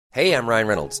Hey, I'm Ryan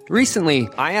Reynolds. Recently,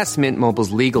 I asked Mint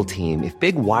Mobile's legal team if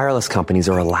big wireless companies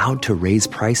are allowed to raise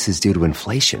prices due to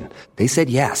inflation. They said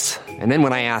yes. And then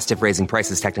when I asked if raising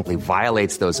prices technically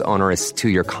violates those onerous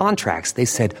two-year contracts, they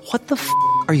said, "What the f***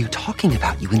 are you talking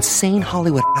about, you insane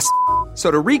Hollywood ass?" So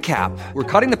to recap, we're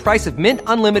cutting the price of Mint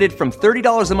Unlimited from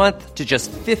 $30 a month to just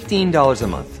 $15 a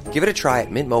month. Give it a try at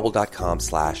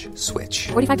mintmobile.com/switch.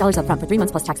 $45 up front for 3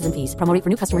 months plus taxes and fees. Promo rate for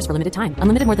new customers for limited time.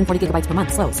 Unlimited more than 40 gigabytes per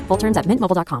month. Slows full terms at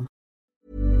mintmobile.com.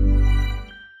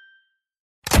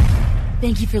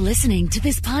 Thank you for listening to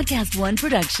this Podcast One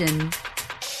production.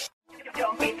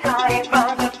 Don't be tired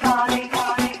from the party.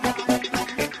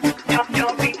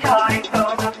 Don't be tired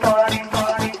from the party.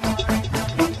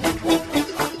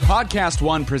 Podcast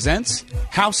One presents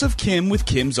House of Kim with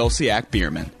Kim Zolciak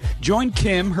Biermann. Join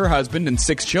Kim, her husband, and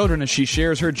 6 children as she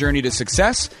shares her journey to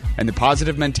success and the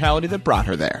positive mentality that brought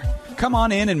her there. Come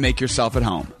on in and make yourself at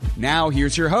home. Now,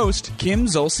 here's your host, Kim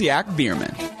Zolciak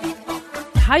Biermann.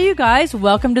 Hi, you guys.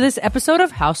 Welcome to this episode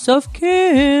of House of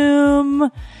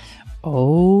Kim.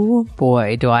 Oh,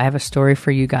 boy, do I have a story for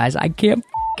you guys. I can't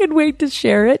fucking wait to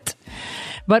share it.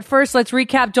 But first, let's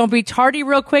recap Don't Be Tardy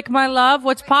real quick, my love.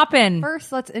 What's poppin'?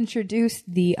 First, let's introduce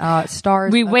the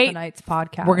stars of tonight's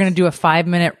podcast. We're going to do a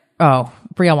 5-minute... Oh,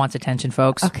 Brielle wants attention,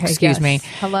 folks. Okay, Excuse me.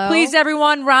 Hello. Please,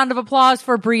 everyone, round of applause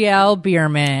for Brielle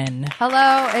Biermann.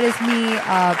 Hello, it is me,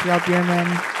 Brielle Biermann.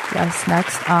 Yes,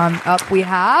 next. Up we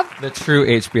have... The true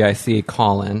HBIC,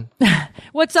 Colin.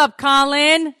 What's up,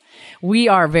 Colin? We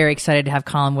are very excited to have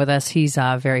Colin with us. He's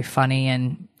very funny,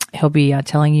 and he'll be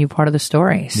telling you part of the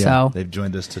story. Yeah, so they've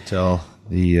joined us to tell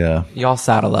the... Y'all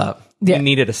saddle up. Yeah. We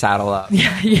needed to saddle up.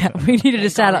 Yeah, we needed to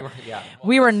saddle.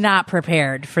 We were not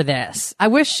prepared for this. I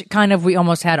wish we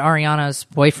almost had Ariana's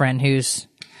boyfriend who's...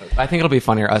 I think it'll be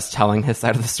funnier us telling his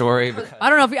side of the story. Because I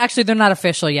don't know if... Actually, they're not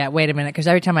official yet. Wait a minute, because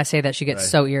every time I say that, she gets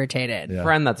so irritated. Yeah.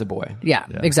 friend, that's a boy. Yeah,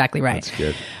 exactly right. That's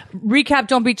good. Recap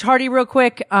Don't Be Tardy real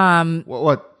quick.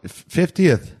 What?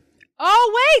 50th?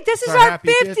 Oh, wait, this is our our happy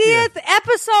 50th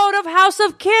episode of House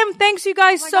of Kim. Thanks, you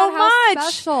guys, so how much.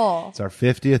 Special. It's our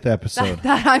 50th episode.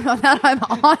 That I'm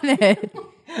on it.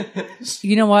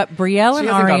 You know what? Brielle and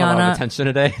She hasn't gotten a lot of Ariana... attention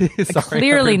today. Sorry,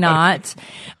 Clearly everybody. not.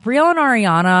 Brielle and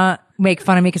Ariana make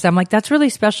fun of me because I'm like, that's really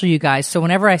special, you guys. So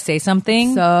whenever I say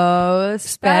something... So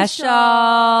special.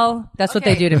 That's what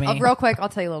they do to me. Real quick, I'll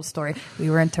tell you a little story.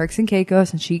 We were in Turks and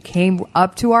Caicos, and she came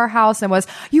up to our house and was,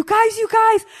 you guys,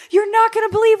 you're not going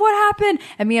to believe what happened.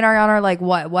 And me and Ariana are like,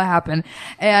 what happened?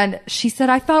 And she said,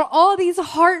 I found all these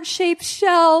heart-shaped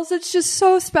shells. It's just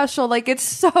so special. Like, it's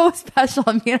so special.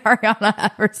 And me and Ariana,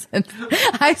 ever since,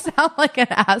 I sound like an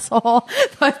asshole,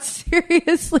 but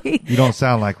seriously. You don't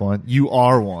sound like one. You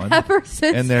are one. Ever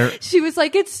since And they're- she was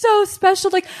like, it's so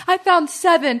special. Like, I found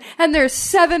 7 and there's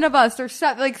 7 of us. There's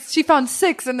 7, like, she found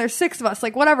 6 and there's 6 of us.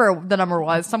 Like, whatever the number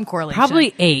was, some correlation.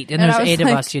 Probably 8, and there's I was 8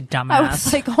 like- of us, you dumbass. I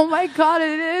was like, oh my God,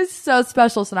 it is so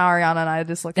special. So now Ariana and I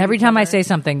just look at Every each time I other. say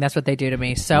something, that's what they do to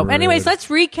me. So Rude. anyways, let's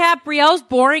recap Brielle's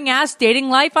boring ass dating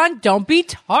life on Don't Be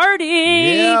Tardy.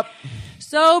 Yep.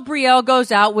 So Brielle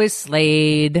goes out with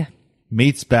Slade.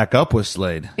 Meets back up with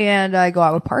Slade. And I go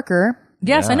out with Parker.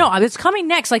 Yes, Yeah. I know. It's coming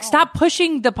next. Like, stop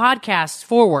pushing the podcast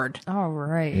forward. All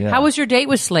right. Yeah. How was your date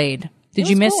with Slade? Did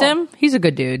you was miss cool. him? He's a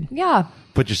good dude. Yeah.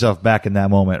 Put yourself back in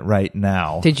that moment right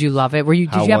now. Did you love it? Did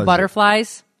How you have was it?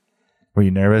 butterflies? Were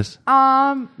you nervous?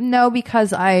 No,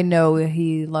 because I know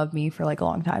he loved me for like a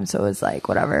long time. So it was like,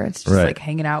 whatever. It's just Right. like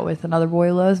hanging out with another boy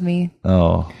who loves me.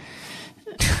 Oh.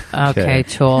 Okay,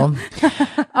 Tool.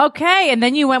 Okay, and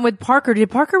then you went with Parker.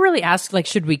 Did Parker really ask, like,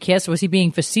 should we kiss? Was he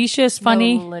being facetious,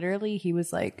 funny? No, literally, he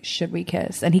was like, should we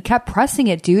kiss? And he kept pressing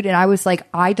it, dude. And I was like,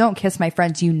 I don't kiss my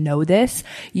friends. You know this.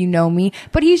 You know me.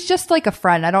 But he's just like a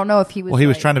friend. I don't know if he was Well, he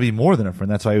was like, trying to be more than a friend.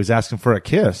 That's why he was asking for a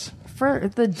kiss.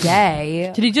 for the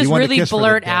day. Did he just You wanted to really kiss for the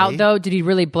blurt day? out, though? Did he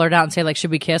really blurt out and say, like,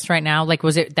 should we kiss right now? Like,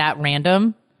 was it that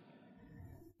random?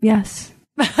 Yes.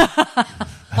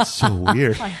 That's so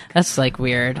weird. That's, like,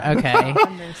 weird. Okay.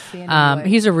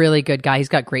 He's a really good guy. He's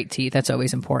got great teeth. That's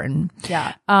always important.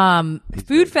 Yeah.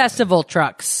 Food festival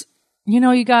trucks. You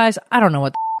know, you guys, I don't know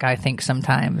what the I think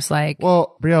sometimes. Like,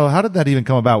 Well, Brielle, how did that even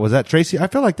come about? Was that Tracy? I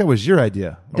feel like that was your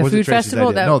idea. Or The was it food Tracy's festival?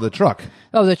 idea? That- No, the truck.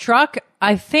 oh, the truck?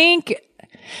 I think,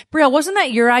 Brielle, wasn't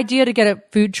that your idea to get a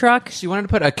food truck? She wanted to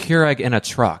put a Keurig in a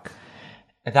truck.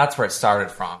 And that's where it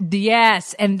started from.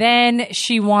 Yes. And then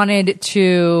she wanted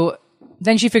to,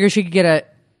 then she figured she could get a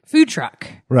food truck.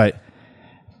 Right.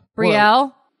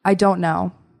 Brielle? I don't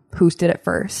know who did it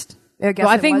first. I guess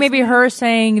Well, I it think was maybe me. her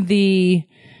saying the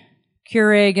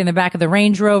Keurig in the back of the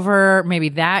Range Rover. Maybe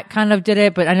that kind of did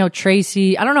it. But I know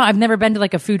Tracy, I don't know. I've never been to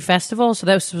like a food festival. So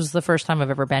this was the first time I've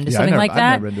ever been to something like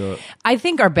that. I've never been to it. I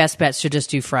think our best bets should just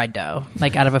do fried dough,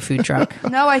 like out of a food truck.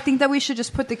 No, I think that we should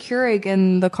just put the Keurig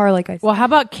in the car like I said. Well, how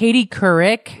about Katie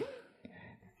Couric,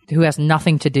 who has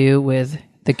nothing to do with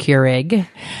the Keurig,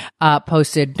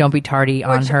 posted Don't Be Tardy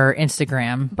on her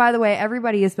Instagram. By the way,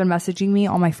 everybody has been messaging me,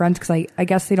 all my friends, because I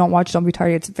guess they don't watch Don't Be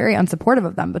Tardy. It's very unsupportive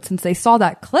of them. But since they saw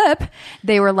that clip,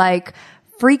 they were like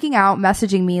freaking out,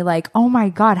 messaging me like, oh my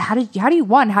God, how do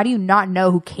you not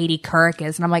know who Katie Couric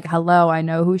is? And I'm like, hello, I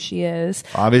know who she is.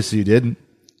 Obviously you didn't.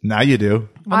 Now you do.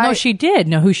 Well, no, she did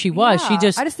know who she was. Yeah, I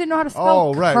just didn't know how to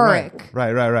spell Couric.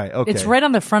 Right. Okay. It's right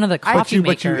on the front of the coffee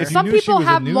maker. If you Some knew she people was a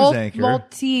have news anchor-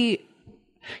 multi.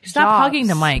 Stop jobs. hugging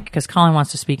the mic because Colin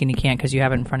wants to speak and he can't because you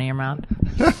have it in front of your mouth.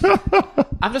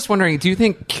 I'm just wondering, do you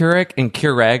think Keurig and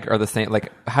Keurig are the same?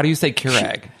 Like, how do you say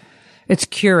Keurig? It's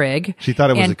Keurig. She thought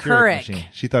it was and a Keurig machine.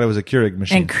 She thought it was a Keurig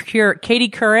machine. And Katie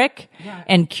Couric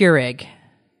and Keurig.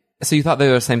 So you thought they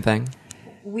were the same thing?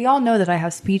 We all know that I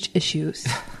have speech issues.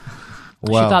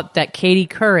 She thought that Katie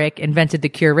Couric invented the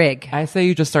Keurig. I say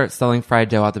you just start selling fried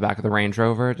dough out the back of the Range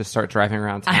Rover. Just start driving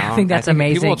around town. I think that's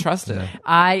amazing. People will trust it.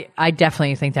 I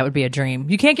definitely think that would be a dream.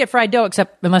 You can't get fried dough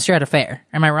except unless you're at a fair.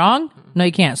 Am I wrong? No,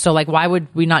 you can't. So like, why would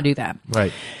we not do that?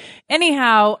 Right.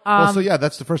 Anyhow, So yeah,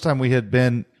 that's the first time we had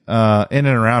been in and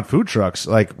around food trucks.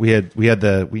 Like we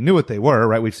knew what they were,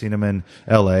 right? We've seen them in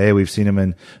LA. We've seen them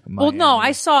in Miami. well, no,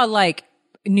 I saw like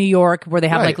New York where they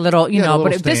have like little, little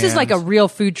but if this is like a stands. real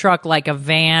food truck, like a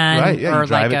van Right, yeah, or you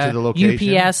drive like it to the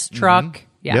location. UPS truck.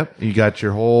 Yeah. Yep. You got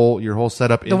your whole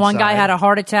setup. The one guy inside. had a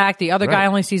heart attack. The other guy Right.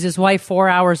 only sees his wife 4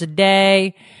 hours a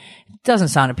day. Doesn't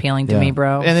sound appealing to me,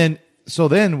 bro. And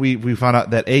then we found out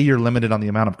that you're limited on the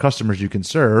amount of customers you can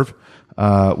serve,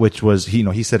 which was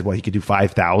he said he could do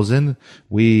 5,000.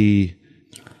 I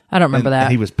don't remember that.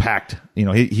 And he was packed.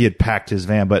 He had packed his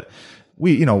van, but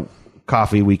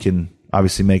coffee we can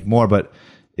obviously make more, but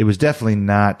it was definitely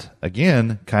not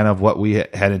again kind of what we had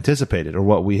anticipated or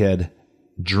what we had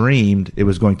dreamed it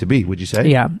was going to be. Would you say?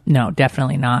 Yeah, no,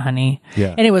 definitely not, honey.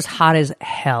 Yeah. And it was hot as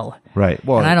hell. Right.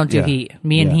 Well, and I don't do yeah. heat.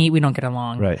 Me and Yeah. heat, we don't get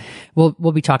along. Right. We'll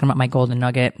be talking about my golden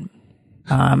nugget,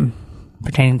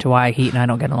 pertaining to why heat and I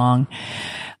don't get along.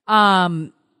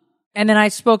 And then I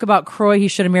spoke about Croy. He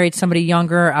should have married somebody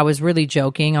younger. I was really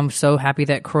joking. I'm so happy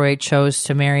that Croy chose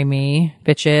to marry me,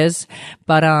 bitches.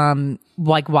 But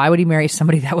like, why would he marry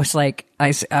somebody that was like?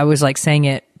 I was like saying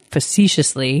it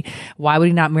facetiously. Why would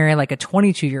he not marry like a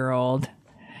 22-year-old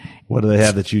What do they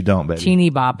have that you don't, baby? teeny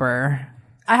bopper?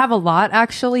 I have a lot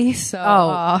actually. So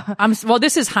well,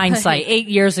 this is hindsight. 8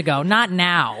 years ago, not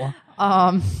now.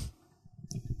 I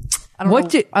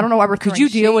don't know why we're Could you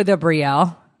throwing deal shade. with a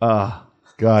Brielle?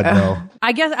 God no.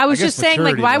 I guess I was just saying,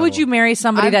 like, maturity why would level. Oh. you marry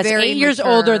somebody I'm that's very 8 years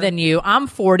mature. older than you? I'm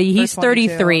 40. He's 22.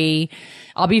 33.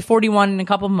 I'll be 41 in a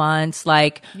couple months.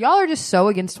 Like, Y'all are just so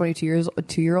against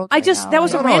 2-year-olds. that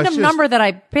was a No, random it's just- number that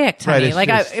I picked, Right, honey. it's Like,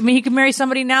 just- I mean, he could marry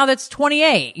somebody now that's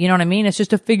 28. You know what I mean? It's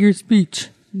just a figure of speech.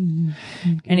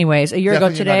 Anyways, a year ago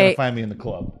Definitely you're not today, gonna find me in the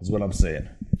club, is what I'm saying.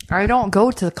 I don't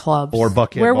go to the clubs. Or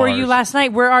Buckhead where were bars. you last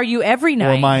night? Where are you every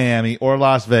night? Or Miami, or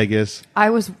Las Vegas. I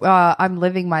was. I'm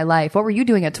living my life. What were you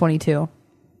doing at 22?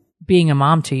 Being a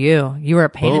mom to you. You were a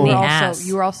pain in the You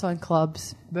ass. were also in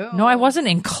clubs. No, I wasn't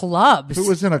in clubs. Who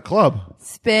was in a club?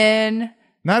 Spin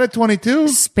Not at 22.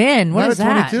 Spin? What Not is at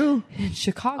that? 22. in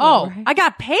Chicago. Oh, right? I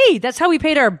got paid. That's how we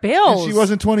paid our bills. And she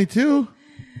wasn't 22.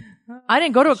 I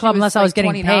didn't go to a club unless I was like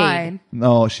getting 29. paid.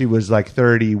 No, she was like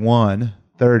 31,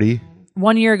 30.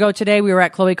 1 year ago today, we were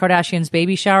at Khloe Kardashian's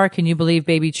baby shower. Can you believe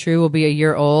baby True will be a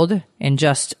year old in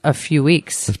just a few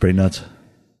weeks? That's pretty nuts.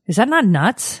 Is that not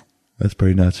nuts? That's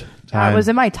pretty nuts. I was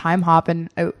in my time hop, and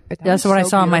That's what I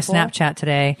saw on my Snapchat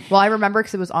today. Well, I remember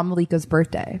because it was on Malika's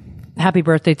birthday. Happy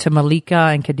birthday to Malika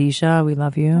and Khadijah. We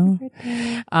love you.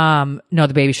 No,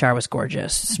 the baby shower was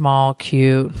gorgeous. Small,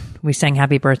 cute. We sang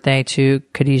happy birthday to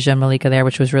Khadijah and Malika there,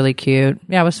 which was really cute.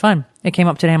 Yeah, it was fun. It came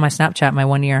up today on my Snapchat, my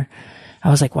 1 year. I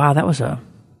was like, wow, that was a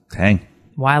Dang.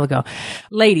 while ago.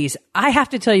 Ladies, I have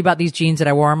to tell you about these jeans that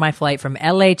I wore on my flight from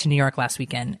LA to New York last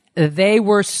weekend. They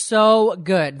were so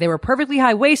good. They were perfectly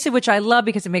high-waisted, which I love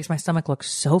because it makes my stomach look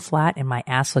so flat and my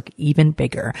ass look even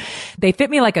bigger. They fit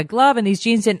me like a glove, and these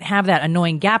jeans didn't have that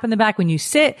annoying gap in the back when you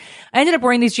sit. I ended up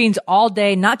wearing these jeans all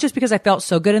day, not just because I felt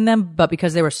so good in them, but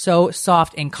because they were so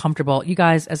soft and comfortable. You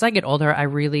guys, as I get older, I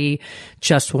really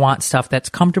just want stuff that's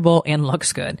comfortable and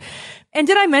looks good. And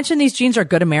did I mention these jeans are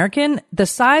Good American? The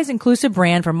size inclusive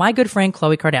brand from my good friend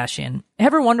Khloe Kardashian.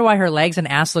 Ever wonder why her legs and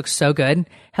ass look so good?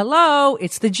 Hello,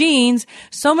 it's the jeans.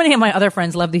 So many of my other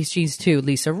friends love these jeans too.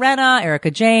 Lisa Renna,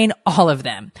 Erica Jane, all of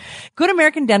them. Good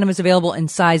American denim is available in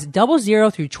size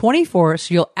 00 through 24,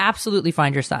 so you'll absolutely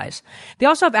find your size. They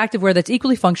also have activewear that's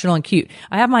equally functional and cute.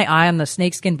 I have my eye on the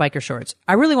snakeskin biker shorts.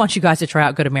 I really want you guys to try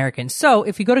out Good American. So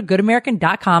if you go to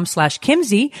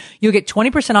goodamerican.com/Kimsey, you'll get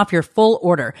 20% off your full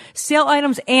order. Sale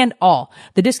items and all.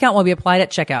 The discount will be applied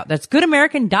at checkout. That's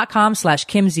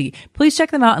goodamerican.com/Kimsey. Please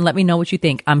check them out and let me know what you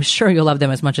think. I'm sure you'll love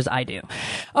them as much as I do.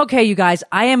 Okay, you guys,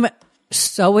 I am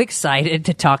so excited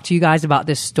to talk to you guys about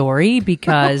this story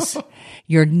because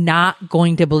you're not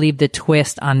going to believe the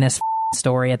twist on this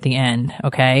story at the end.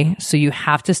 Okay. So you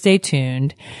have to stay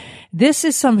tuned. This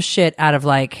is some shit out of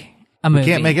like a movie.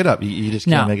 You can't make it up. You just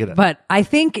can't make it up. But I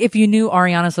think if you knew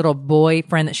Ariana's little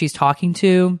boyfriend that she's talking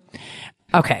to,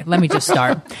 okay, let me just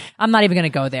start. I'm not even going to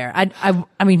go there. I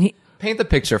mean, Paint the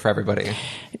picture for everybody.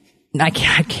 I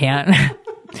can't.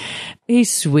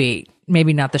 He's sweet.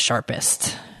 Maybe not the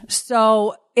sharpest.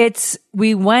 So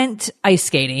we went ice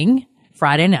skating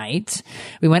Friday night.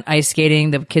 We went ice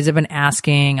skating. The kids have been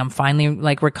asking. I'm finally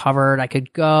like recovered. I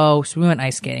could go. So we went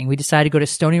ice skating. We decided to go to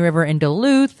Stony River in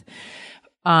Duluth,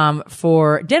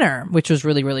 for dinner, which was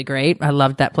really, really great. I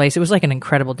loved that place. It was like an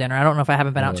incredible dinner. I don't know if I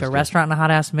haven't been out to a restaurant in a hot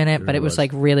ass minute, but it was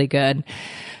like really good.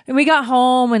 And we got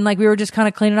home and like we were just kind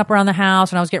of cleaning up around the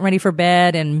house and I was getting ready for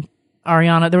bed and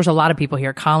Ariana, there was a lot of people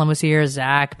here. Colin was here,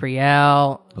 Zach,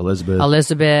 Brielle,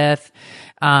 Elizabeth.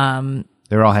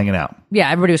 They were all hanging out. Yeah,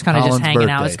 everybody was kind of just hanging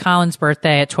out. It was Colin's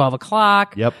birthday at 12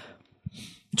 o'clock. Yep.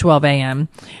 12 a.m.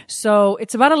 So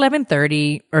it's about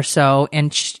 11:30 or so,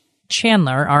 and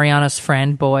Chandler, Ariana's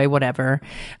friend, boy, whatever,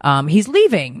 he's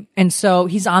leaving. And so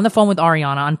he's on the phone with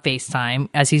Ariana on FaceTime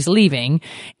as he's leaving,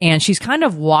 and she's kind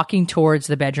of walking towards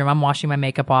the bedroom. I'm washing my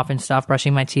makeup off and stuff,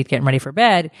 brushing my teeth, getting ready for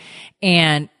bed,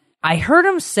 and I heard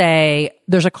him say,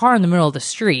 there's a car in the middle of the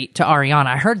street to Ariana.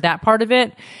 I heard that part of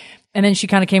it. And then she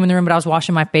kind of came in the room, but I was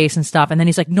washing my face and stuff. And then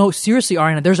he's like, no, seriously,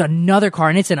 Ariana, there's another car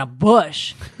and it's in a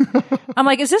bush. I'm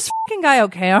like, is this fucking guy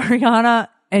okay, Ariana?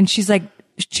 And she's like,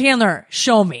 Chandler,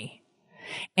 show me.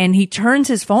 And he turns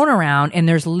his phone around and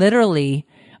there's literally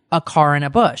a car in a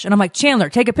bush. And I'm like,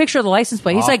 Chandler, take a picture of the license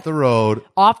plate. He's like,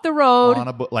 off the road. On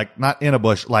a like not in a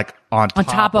bush, like on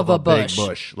top of a bush. Big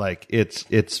bush. Like it's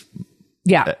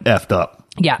effed up.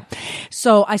 Yeah.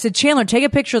 So I said, Chandler, take a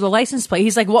picture of the license plate.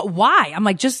 He's like, what? Why? I'm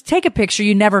like, just take a picture.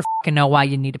 You never fucking know why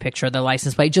you need a picture of the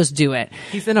license plate. Just do it.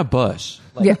 He's in a bush.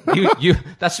 Like, you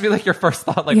that should be like your first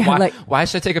thought. Like, why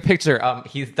should I take a picture?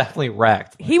 He's definitely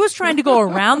wrecked. He was trying to go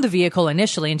around the vehicle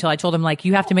initially until I told him, like,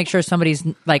 you have to make sure somebody's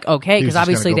like okay, because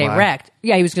obviously they wrecked.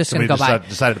 Yeah, he was just going to go by.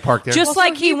 Decided to park there. Just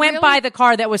like he went by the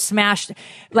car that was smashed.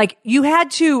 Like, you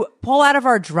had to pull out of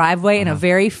our driveway in a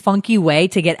very funky way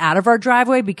to get out of our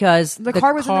driveway because the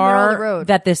car was in the middle of the road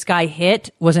that this guy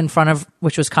hit was in front of,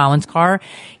 which was Colin's car.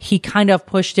 He kind of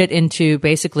pushed it into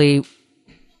basically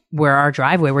where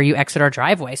you exit our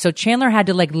driveway. So Chandler had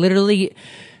to like literally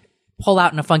pull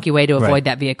out in a funky way to avoid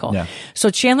that vehicle. Yeah. So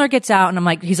Chandler gets out and I'm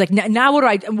like, he's like, now what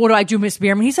do I do, Miss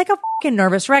Bierman? He's like a fucking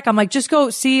nervous wreck. I'm like, just go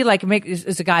see, like,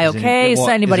 is the guy okay? Is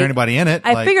there anybody in it?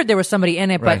 I figured there was somebody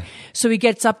in it, but so he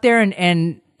gets up there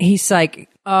and he's like,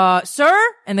 sir?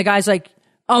 And the guy's like,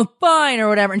 I'm fine or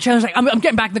whatever. And Chandler's like, I'm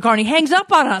getting back in the car, and he hangs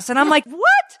up on us. And I'm like,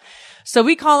 what? So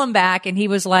we call him back and he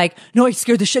was like, no, he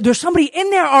scared the shit. There's somebody in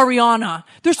there, Ariana.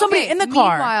 There's somebody in the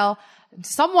car. Meanwhile,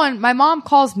 my mom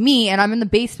calls me and I'm in the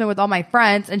basement with all my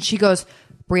friends and she goes,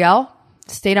 Brielle,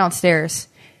 stay downstairs.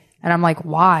 And I'm like,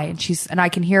 why? And I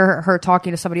can hear her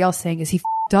talking to somebody else saying, is he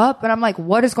f***ed up? And I'm like,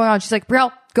 what is going on? She's like,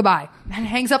 Brielle, goodbye. And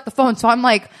hangs up the phone. So I'm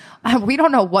like, we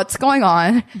don't know what's going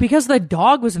on. Because the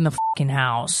dog was in the fucking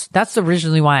house. That's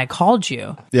originally why I called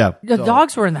you. Yeah. The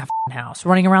dogs were in the fucking house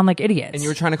running around like idiots. And you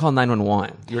were trying to call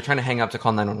 911. You were trying to hang up to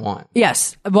call 911.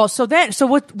 Yes. Well,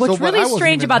 what's really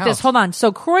strange about this, hold on.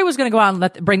 So Croy was going to go out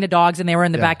and bring the dogs and they were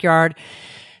in the backyard.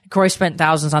 Croy spent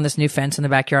thousands on this new fence in the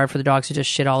backyard for the dogs to just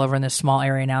shit all over in this small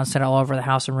area now instead of all over the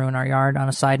house and ruin our yard, on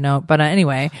a side note. But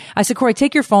anyway, I said, Croy,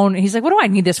 take your phone. He's like, what do I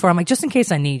need this for? I'm like, just in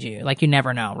case I need you. Like, you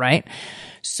never know, right?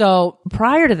 So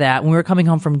prior to that, when we were coming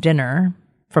home from dinner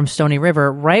from Stony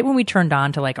River, right when we turned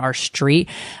on to like our street,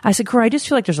 I said, Croy, I just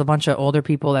feel like there's a bunch of older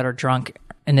people that are drunk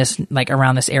in this, like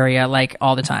around this area, like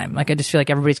all the time. Like, I just feel like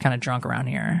everybody's kind of drunk around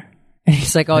here. And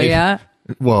he's like, oh yeah?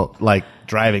 Well, like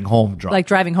driving home drunk. Like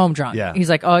driving home drunk. Yeah. He's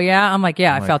like, oh yeah? I'm like,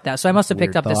 yeah, I felt that. So I must have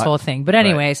picked up this whole thing. But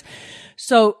anyways,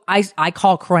 so I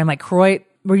call Croy. I'm like, Croy,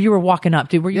 where you were walking up,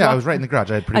 dude? I was right in the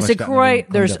garage. I said, Croy,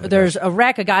 there's a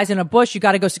wreck. A guy's in a bush. You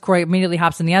got to go see. Croy immediately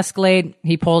hops in the Escalade.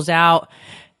 He pulls out.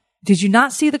 Did you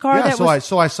not see the car? Yeah,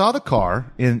 so I saw the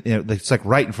car it's like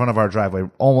right in front of our driveway,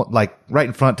 almost like right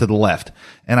in front to the left.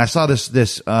 And I saw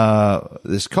this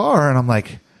car, and I'm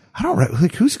like,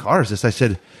 whose car is this? I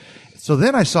said, so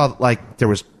then I saw like there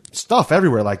was stuff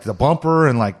everywhere, like the bumper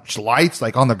and like lights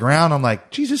like on the ground. I'm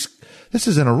like, Jesus, this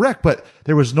isn't a wreck, but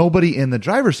there was nobody in the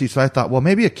driver's seat. So I thought, well,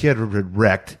 maybe a kid had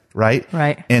wrecked, right?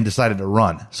 And decided to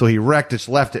run. So he wrecked, just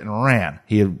left it and ran.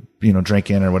 He had,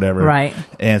 drinking or whatever. Right.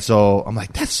 And so I'm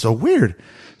like, that's so weird.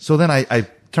 So then I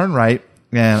turned right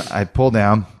and I pulled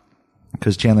down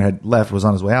because Chandler had left, was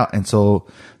on his way out. And so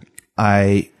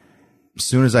as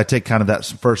soon as I take kind of that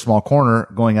first small corner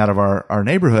going out of our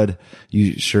neighborhood,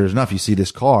 sure enough, you see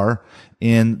this car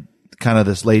in kind of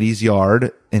this lady's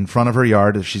yard, in front of her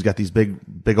yard. She's got these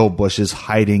big old bushes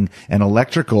hiding an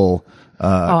electrical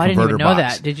I didn't even know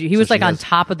box. that. Did you? He was like on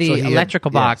top of the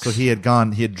electrical box. So he had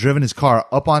driven his car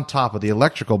up on top of the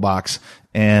electrical box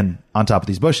and on top of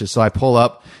these bushes. So I pull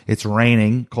up, it's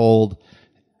raining, cold.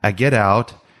 I get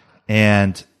out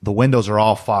and the windows are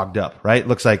all fogged up, right?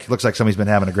 Looks like somebody's been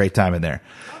having a great time in there.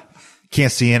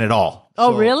 Can't see in at all.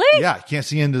 Oh, really? Yeah, can't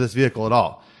see into this vehicle at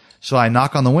all. So I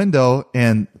knock on the window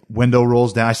and window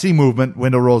rolls down. I see movement,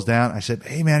 window rolls down. I said,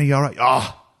 hey man, are you all right?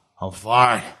 Oh, I'm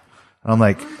fine. I'm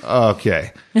like,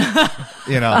 okay.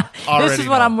 Already this is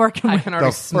what I'm working with. I can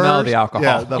already smell the alcohol.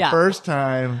 Yeah, the first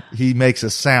time he makes a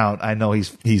sound, I know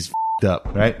he's f***ed up,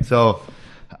 right? So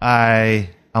I'm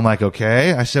like,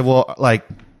 okay. I said, well, like,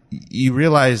 you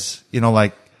realize, do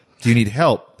you need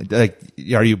help? Like,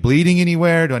 are you bleeding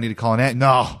anywhere? Do I need to call an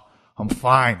ambulance? No, I'm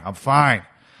fine.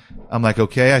 I'm like,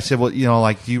 okay. I said, well,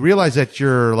 do you realize that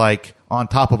you're like on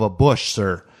top of a bush,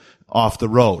 sir, off the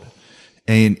road?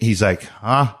 And he's like,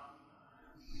 huh?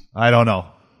 I don't know.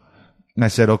 And I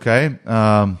said, okay.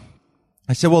 I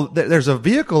said, well, there's a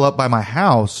vehicle up by my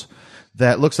house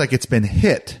that looks like it's been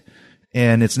hit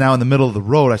and it's now in the middle of the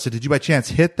road. I said, did you by chance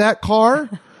hit that car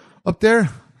up there?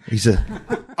 He said,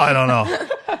 I don't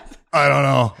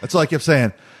know. That's all I kept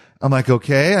saying. I'm like,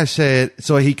 okay. I said,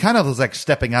 so he kind of was like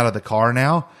stepping out of the car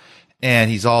now.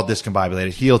 And he's all discombobulated,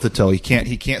 heel to toe. He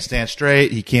can't stand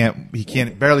straight. He can't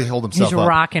barely hold himself up. He's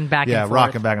rocking back and forth. Yeah,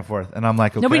 rocking back and forth. And I'm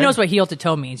like, okay. Nobody knows what heel to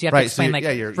toe means. You have to explain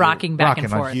you're rocking back and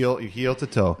forth. You're heel to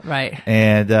toe. Right.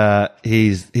 And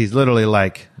he's literally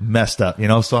like messed up,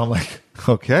 so I'm like,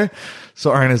 okay. So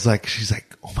Ariana's like, she's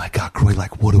like, oh my God, Croy,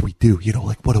 like, what do we do?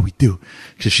 What do we do?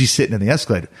 Because she's sitting in the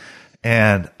Escalade.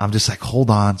 And I'm just like,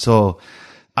 hold on. So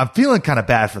I'm feeling kind of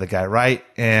bad for the guy, right?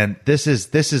 And this is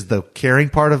the caring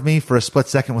part of me for a split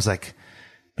second was like,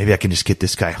 maybe I can just get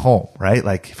this guy home, right?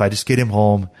 Like if I just get him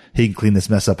home, he can clean this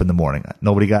mess up in the morning.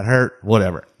 Nobody got hurt,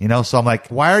 whatever, So I'm like,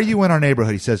 why are you in our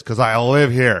neighborhood? He says, cause I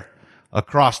live here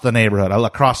across the neighborhood,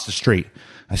 across the street.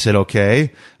 I said,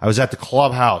 okay. I was at the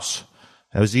clubhouse.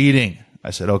 I was eating.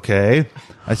 I said, okay.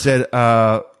 I said,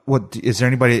 what, is there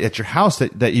anybody at your house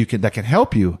that can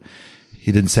help you?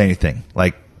 He didn't say anything.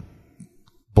 Like,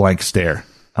 blank stare.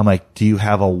 I'm like, do you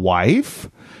have a wife?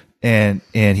 And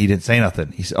he didn't say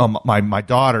nothing. He said, oh, my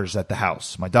daughter's at the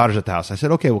house. I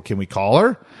said, okay, well, can we call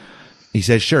her? He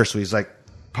said, sure. So he's like,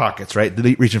 pockets, right?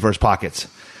 Reaching for his pockets.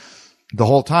 The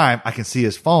whole time I can see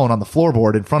his phone on the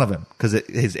floorboard in front of him because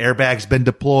his airbag's been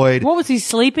deployed. What was he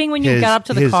sleeping when you got up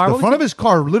to the car? The front of his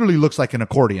car literally looks like an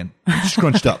accordion,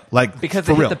 scrunched up, like because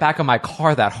for it real. hit the back of my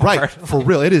car that hard. Right, for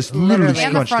real. It is literally scrunched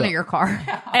up. And the front of your car.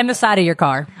 And the side of your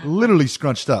car. Literally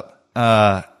scrunched up.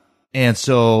 And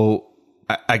so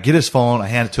I get his phone, I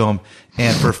hand it to him,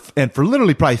 and for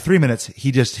literally probably 3 minutes,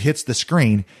 he just hits the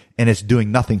screen and it's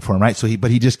doing nothing for him, right? So he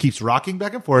just keeps rocking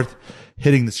back and forth,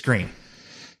 hitting the screen.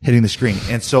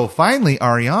 And so finally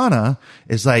Ariana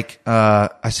is like, I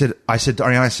said to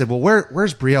Ariana, well,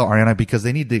 where's Brielle, Ariana? Because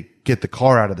they need to get the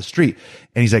car out of the street.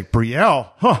 And he's like, Brielle?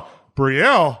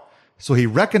 So he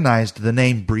recognized the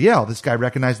name Brielle. This guy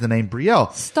recognized the name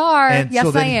Brielle. Star. And yes, so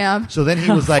then, I am. So then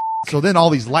he was like, so then all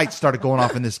these lights started going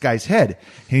off in this guy's head.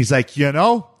 And he's like,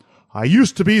 I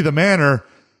used to be the Manor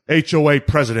HOA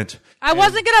president. I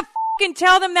wasn't going to fucking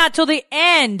tell them that till the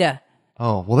end.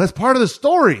 Oh, well, that's part of the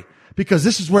story. Because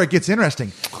this is where it gets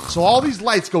interesting. So all these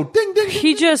lights go ding, ding, ding.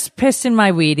 He just pissed in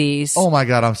my Wheaties. Oh my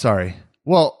God, I'm sorry.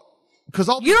 Well, because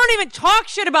you don't even talk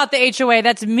shit about the HOA.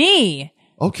 That's me.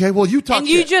 Okay, well, you talk and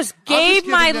you shit. just gave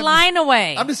my line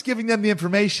away. I'm just giving them the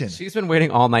information. She's been waiting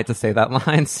all night to say that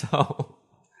line, so.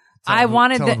 Tell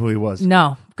him who he was.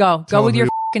 No, go with your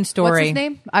fucking story. What's his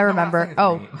name? I remember.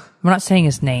 Oh, we're not saying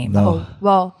his name. No. Oh,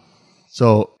 well,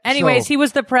 So, anyways, he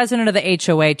was the president of the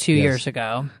HOA 2 years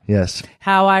ago. Yes.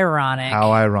 How ironic.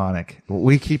 How ironic.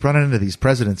 We keep running into these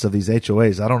presidents of these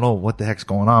HOAs. I don't know what the heck's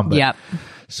going on, but Yep.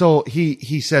 So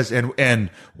he says, and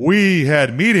we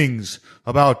had meetings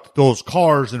about those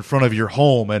cars in front of your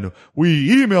home, and we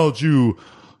emailed you,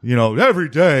 every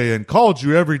day and called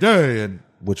you every day, and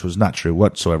which was not true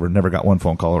whatsoever. Never got one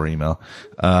phone call or email.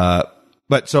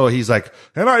 But so he's like,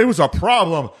 it was a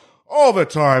problem all the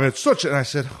time. It's and I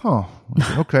said,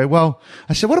 okay. Well,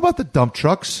 I said, what about the dump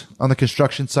trucks on the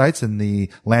construction sites and the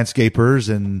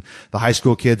landscapers and the high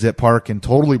school kids that park and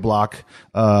totally block,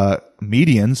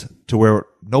 medians to where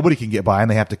nobody can get by and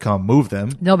they have to come move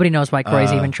them. Nobody knows why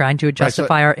Corey's even trying to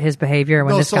justify his behavior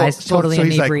when this guy's totally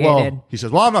inebriated. He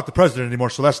says, well, I'm not the president anymore,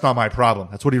 so that's not my problem.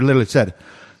 That's what he literally said.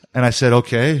 And I said,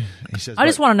 okay. He says, I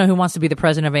just want to know who wants to be the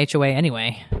president of HOA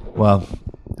anyway. Well,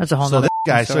 that's a whole so nother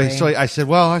this guy, story. so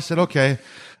I said, okay.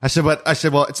 I said,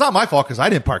 well, it's not my fault because I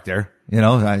didn't park there.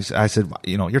 I said,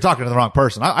 you're talking to the wrong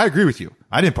person. I agree with you.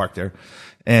 I didn't park there.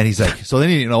 And he's like, so then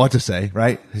he didn't know what to say,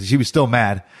 right? He was still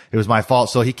mad. It was my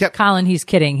fault. So he kept, Colin, he's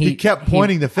kidding. He kept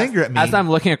pointing the finger at me. As I'm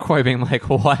looking at Corey being like,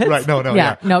 what? Right. No.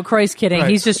 Yeah. No, Corey's kidding. Right.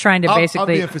 He's just trying to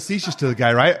basically. I'm being facetious to the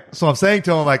guy, right? So I'm saying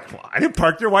to him, like, well, I didn't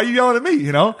park there. Why are you yelling at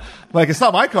me? Like, it's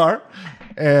not my car.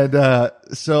 And,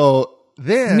 so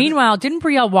then. Meanwhile, didn't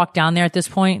Brielle walk down there at this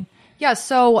point? Yeah.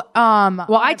 So,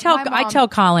 well, I tell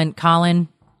Colin,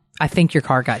 I think your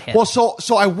car got hit. Well,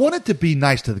 so I wanted to be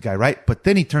nice to the guy, right? But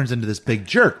then he turns into this big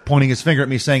jerk, pointing his finger at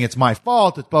me, saying it's my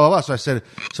fault. It's blah blah blah. So I said,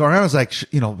 so Ariana was like,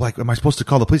 like, am I supposed to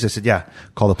call the police? I said, yeah,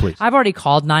 call the police. I've already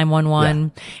called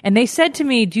 911, and they said to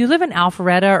me, "Do you live in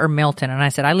Alpharetta or Milton?" And I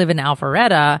said, "I live in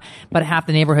Alpharetta, but half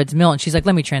the neighborhood's Milton." She's like,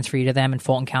 "Let me transfer you to them in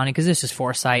Fulton County because this is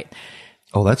Forsyth."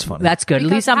 Oh, that's funny. That's good. Because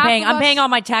at least I'm paying all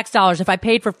my tax dollars. If I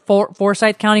paid for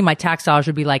Forsyth County, my tax dollars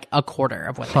would be like a quarter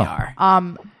of what they are.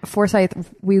 Forsyth,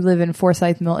 we live in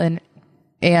Forsyth, Milton,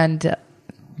 and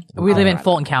we live in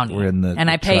Fulton County. We're in the and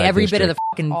I pay every bit of the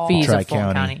fucking fees of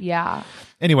Fulton County. Yeah.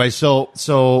 Anyway, so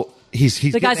he's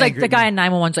the guy's like, the guy in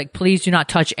 911's like, please do not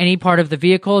touch any part of the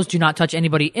vehicles. Do not touch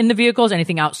anybody in the vehicles,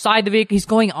 anything outside the vehicle. He's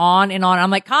going on and on. I'm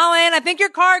like, Colin, I think your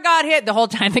car got hit. The whole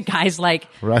time the guy's like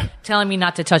telling me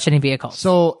not to touch any vehicles.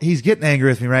 So he's getting angry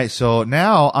with me, right? So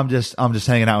now I'm just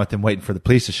hanging out with him, waiting for the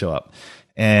police to show up.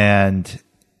 And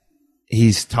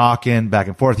he's talking back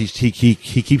and forth. He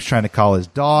keeps trying to call his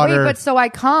daughter. Wait, but so I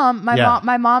come,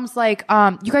 my mom's like,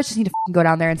 you guys just need to go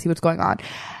down there and see what's going on.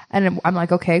 And I'm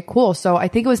like, okay, cool. So I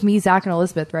think it was me, Zach, and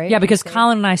Elizabeth, right? Yeah, because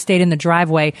Colin and I stayed in the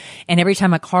driveway, and every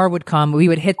time a car would come, we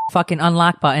would hit the fucking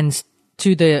unlock buttons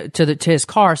to his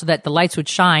car so that the lights would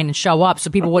shine and show up, so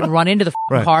people wouldn't run into the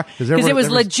fucking car because it was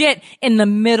legit in the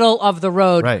middle of the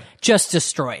road, just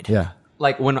destroyed. Yeah.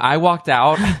 Like when I walked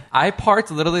out, I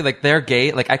parked literally like their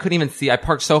gate. Like I couldn't even see. I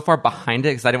parked so far behind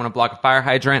it because I didn't want to block a fire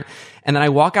hydrant. And then I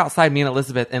walk outside, me and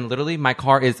Elizabeth, and literally my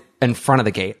car is in front of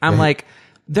the gate. I'm like,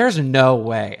 there's no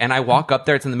way. And I walk up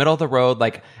there. It's in the middle of the road.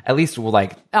 Like at least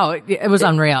like. Oh, it was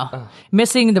unreal.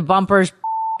 Missing the bumpers,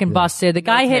 fucking busted. The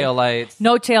guy hit.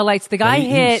 No taillights. The guy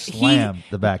hit. He slammed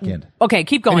the back end. Okay,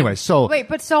 keep going. Anyway, so. Wait,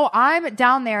 but so I'm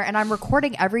down there and I'm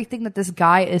recording everything that this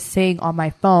guy is saying on my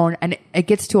phone. And it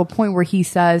gets to a point where he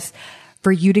says,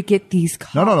 for you to get these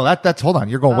cars. No. That's hold on.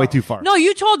 You're going way too far. No,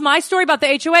 you told my story about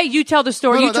the HOA. You tell the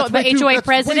story. You told the HOA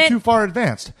president. Way too far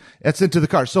advanced. That's into the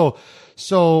car.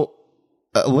 So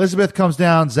Elizabeth comes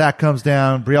down, Zach comes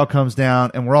down, Brielle comes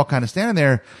down, and we're all kind of standing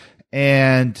there.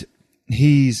 And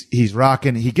he's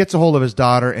rocking. He gets a hold of his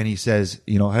daughter, and he says,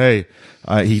 hey,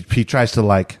 he tries to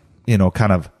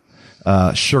kind of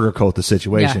sugarcoat the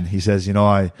situation. Yeah. He says,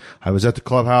 I was at the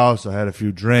clubhouse. I had a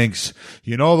few drinks.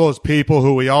 Those people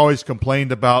who we always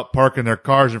complained about parking their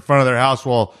cars in front of their house.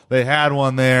 Well, they had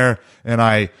one there, and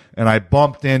I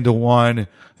bumped into one,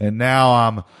 and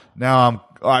now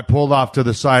I pulled off to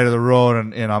the side of the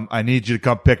road, and I need you to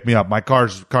come pick me up. My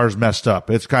car's messed up.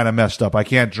 It's kind of messed up. I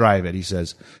can't drive it. He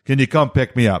says, can you come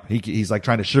pick me up? He's like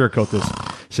trying to sugarcoat this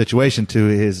situation to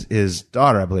his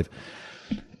daughter, I believe.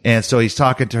 And so he's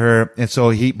talking to her. And so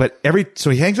he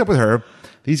hangs up with her.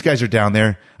 These guys are down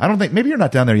there. I don't think, maybe you're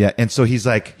not down there yet. And so he's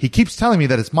like, he keeps telling me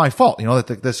that it's my fault,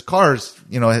 that this car's,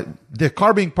 the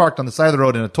car being parked on the side of the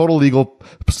road in a total legal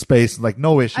space, like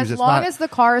no issues. As long as the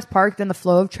car is parked in the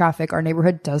flow of traffic, our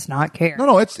neighborhood does not care.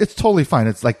 No, it's totally fine.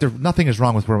 It's like nothing is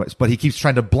wrong with where, but he keeps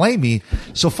trying to blame me.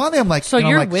 So finally I'm like, so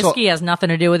your whiskey has nothing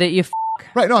to do with it, you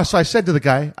Right. No, so I said to the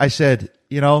guy, I said,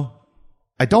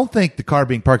 I don't think the car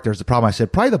being parked there is the problem. I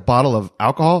said, probably the bottle of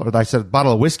alcohol, or I said,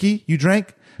 bottle of whiskey you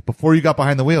drank before you got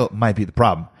behind the wheel might be the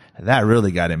problem. And that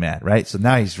really got him mad, right? So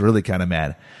now he's really kind of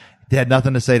mad. They had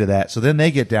nothing to say to that. So then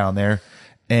they get down there,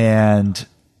 and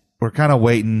we're kind of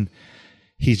waiting.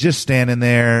 He's just standing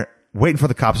there waiting for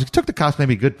the cops. It took the cops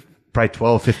maybe probably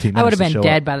 12, 15 minutes. I would have been to show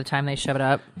dead up. by the time they showed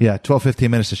up. Yeah, 12, 15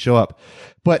 minutes to show up.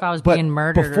 But If I was being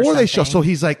murdered or before they show, something. so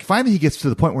he's like, finally he gets to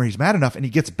the point where he's mad enough and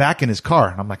he gets back in his car.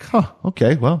 And I'm like,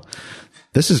 okay, well,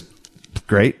 this is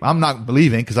great. I'm not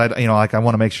believing because I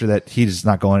want to make sure that he's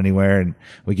not going anywhere and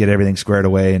we get everything squared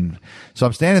away. And so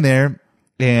I'm standing there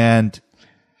and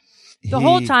The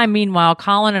whole time, meanwhile,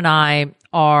 Colin and I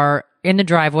are in the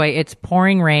driveway. It's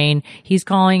pouring rain. He's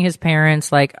calling his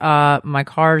parents like, my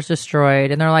car's destroyed.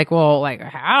 And they're like, well, like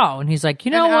how? And he's like,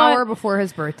 you know An what? hour before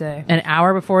his birthday. An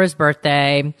hour before his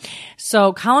birthday.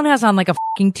 So Colin has on like a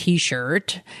fucking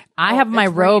t-shirt. I have my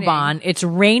it's robe raining. on. It's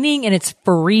raining and it's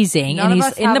freezing None and of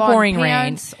he's us in the have on pouring rain.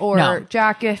 pants or No.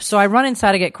 jackets. So I run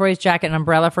inside to get Corey's jacket and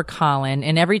umbrella for Colin.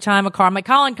 And every time I'm like,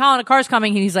 Colin, a car's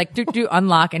coming. And he's like, do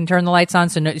unlock and turn the lights on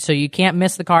so you can't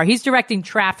miss the car. He's directing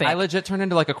traffic. I legit turned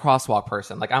into like a crosswalk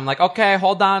person. Like I'm like, okay,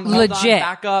 hold on, Legit.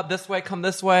 back up, this way, come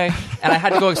this way, and I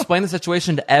had to go explain the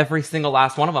situation to every single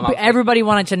last one of them. I was like, Everybody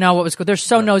wanted to know what was going. They're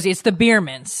so nosy. It's the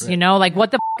Biermans, you know, like what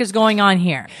the is going on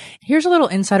here. Here's a little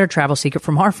insider travel secret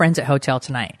from our friends at Hotel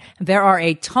Tonight. There are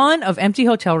a ton of empty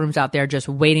hotel rooms out there just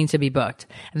waiting to be booked.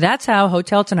 That's how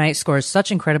Hotel Tonight scores such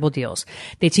incredible deals.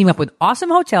 They team up with awesome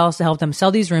hotels to help them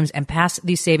sell these rooms and pass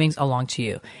these savings along to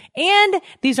you. And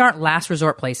these aren't last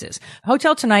resort places.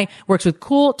 Hotel Tonight works with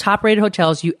cool, top-rated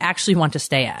hotels you actually want to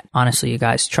stay at. Honestly, you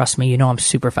guys, trust me, you know I'm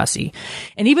super fussy.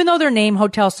 And even though they're named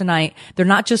Hotels Tonight, they're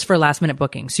not just for last-minute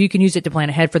bookings. So you can use it to plan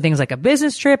ahead for things like a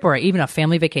business trip or even a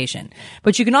family vacation.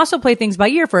 But you can also play things by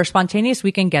ear for a spontaneous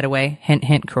weekend getaway, hint,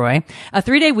 hint, Croy, a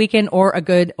 3-day weekend, or a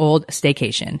good old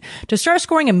staycation. To start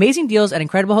scoring amazing deals at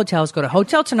incredible hotels, go to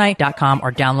hoteltonight.com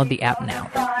or download the app now.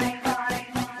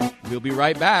 We'll be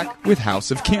right back with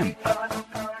House of Kim.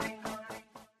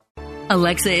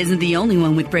 Alexa isn't the only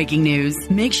one with breaking news.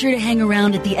 Make sure to hang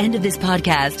around at the end of this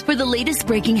podcast for the latest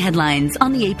breaking headlines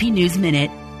on the AP News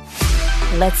Minute.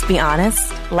 Let's be honest,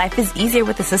 life is easier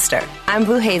with a sister. I'm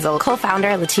Blue Hazel,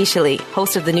 co-founder Letitia Lee,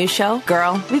 host of the new show,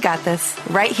 Girl, We Got This,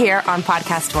 right here on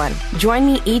Podcast One. Join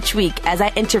me each week as I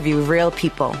interview real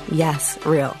people. Yes,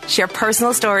 real. Share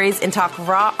personal stories and talk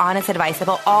raw, honest advice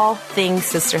about all things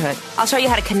sisterhood. I'll show you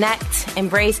how to connect,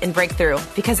 embrace, and break through.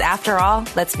 Because after all,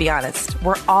 let's be honest,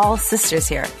 we're all sisters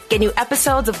here. Get new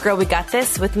episodes of Girl, We Got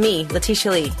This with me, Letitia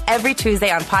Lee, every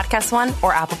Tuesday on Podcast One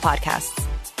or Apple Podcasts.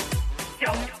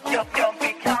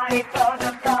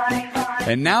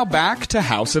 And now back to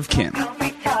House of Kim. So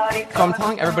I'm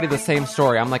telling everybody the same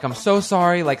story. I'm like, I'm so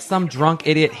sorry. Like some drunk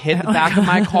idiot hit the back of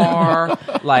my car.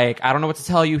 Like, I don't know what to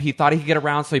tell you. He thought he could get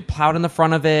around, so he plowed in the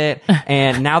front of it.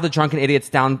 And now the drunken idiot's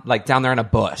down there in a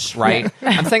bush, right?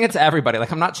 I'm saying it to everybody.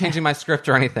 Like, I'm not changing my script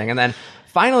or anything. And then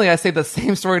finally I say the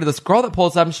same story to this girl that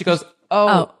pulls up and she goes,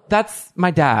 oh. That's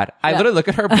my dad. I literally look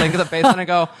at her, blink at the face, and I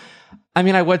go, I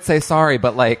mean, I would say sorry,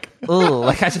 but like,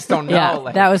 like I just don't know. Yeah,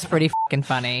 like, that was pretty fucking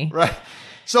funny. Right.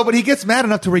 So, but he gets mad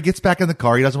enough to where he gets back in the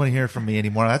car. He doesn't want to hear from me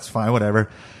anymore. That's fine, whatever.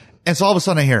 And so all of a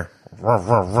sudden I hear,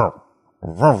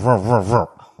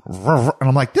 and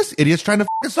I'm like, this idiot's trying to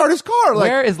fucking start his car. Like,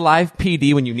 where is live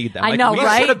PD when you need them? I Like, know, we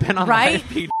right? should have been on Right? live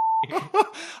PD.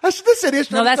 I said, this idiot's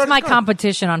trying No, to that's start my his car.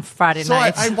 competition on Friday So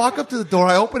nights. I walk up to the door.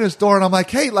 I open his door and I'm like,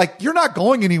 hey, like, you're not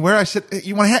going anywhere. I said,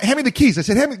 you want to hand me the keys? I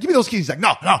said, give me those keys. He's like,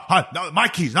 no, my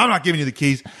keys. No, I'm not giving you the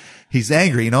keys. He's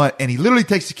angry, you know, and he literally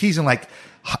takes the keys and like,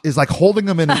 is like holding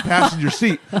them in his passenger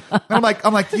seat. And I'm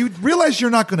like, you realize you're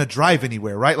not going to drive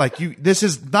anywhere, right? Like this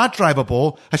is not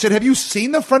drivable. I said, have you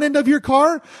seen the front end of your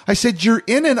car? I said, you're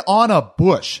in and on a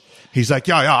bush. He's like,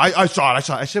 yeah, I saw it.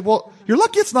 I said, well, you're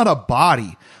lucky it's not a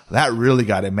body. That really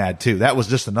got him mad too. That was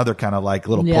just another kind of like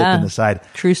little poke in the side.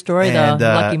 True story And, though.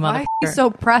 Lucky Why motherfucker. is he so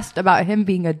pressed about him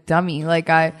being a dummy? Like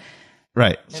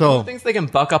Right. Who So thinks they can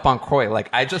buck up on Croy? Like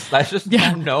I just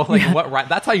don't know. Like what? Right?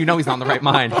 That's how you know he's on the right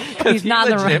mind. He's not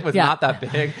he the legit right- was yeah. not that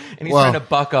big, and he's Well, trying to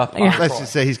buck up. On let's Croy.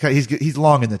 just say he's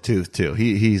long in the tooth too.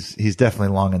 He's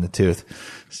definitely long in the tooth.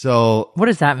 So What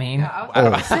does that mean? old.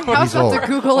 I He's was about old. to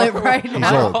Google it right He's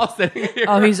now. old. All sitting here.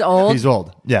 Oh, he's old? He's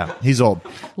old. Yeah, he's old.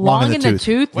 Long in the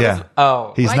tooth? What Yeah.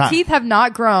 Oh. he's My not. teeth have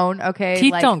not grown. Okay,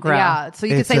 Teeth don't grow. Yeah, so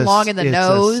you could It's say a- long in the it's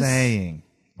nose. A saying.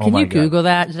 Oh Can my you God. Google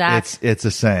that, Zach? It's a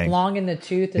saying. Long in the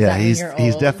tooth? Does Yeah, that mean he's you're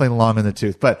he's old? definitely long in the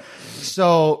tooth. But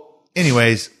so,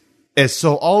 anyways,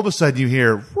 so all of a sudden you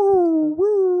hear, woo,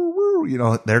 woo, woo, you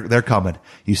know, they're coming.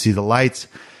 You see the lights,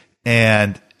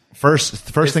 and first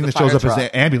thing the that shows fire up is truck.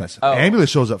 the ambulance. Oh.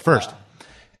 Ambulance shows up first.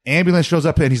 Ambulance shows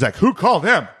up, and he's like, "Who called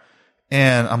them?"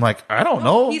 And I'm like, "I don't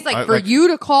know." He's like, I- for you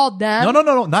to call them.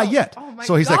 No, not yet. Oh my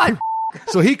So he's God. like,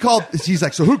 So he called. She's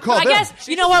like, so who called I them? guess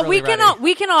you know what really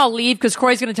we can all leave because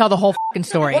Corey's going to tell the whole fucking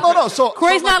story. Well, no. So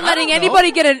Corey's so, not like, letting I don't know.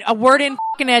 anybody get a word in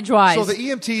fucking edgewise. So the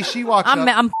EMT, she walks I'm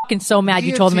up. fucking so mad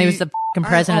you told him he was the fucking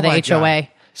president of the HOA. God.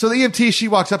 So the EMT, she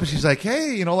walks up and she's like,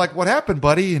 hey, like, what happened,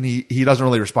 buddy? And he doesn't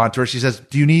really respond to her. She says,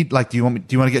 do you want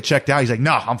to get checked out? He's like,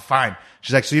 no, I'm fine.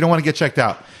 She's like, so you don't want to get checked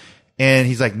out? And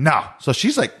he's like, no. So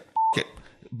she's like, it.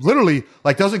 Literally,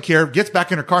 like, doesn't care, gets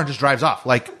back in her car and just drives off,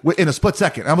 like, in a split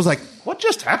second. I was like, what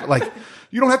just happened? Like,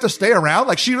 you don't have to stay around.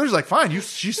 Like, she was like, fine.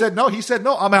 She said no. He said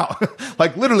no. I'm out.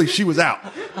 Like, literally, she was out.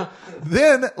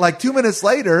 Then, like 2 minutes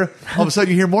later, all of a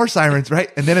sudden you hear more sirens, right?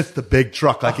 And then it's the big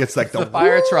truck. Like, it's like the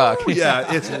fire truck.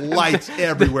 Yeah, it's lights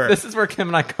everywhere. This is where Kim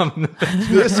and I come in.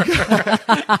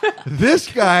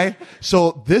 This guy.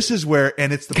 So this is where,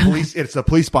 and it's the police. It's the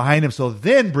police behind him. So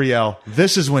then, Brielle,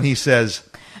 this is when he says,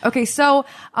 Okay, so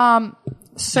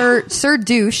Sir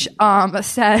Douche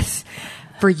says,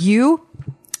 for you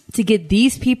to get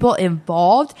these people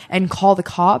involved and call the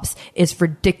cops is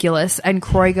ridiculous. And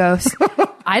Croy goes,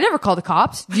 I never called the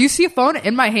cops. Do you see a phone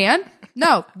in my hand?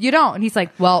 No, you don't. And he's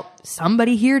like, well,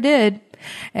 somebody here did.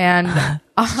 And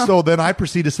so then I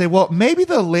proceed to say, well, maybe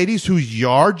the ladies whose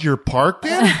yard you're parked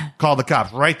in called the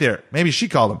cops right there. Maybe she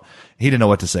called them. He didn't know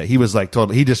what to say. He was like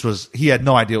totally, he had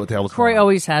no idea what the hell was Corey going on.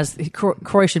 always has.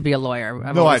 Corey should be a lawyer.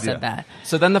 I've No always idea. said that.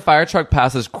 So then the fire truck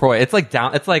passes Croy. It's like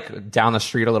down the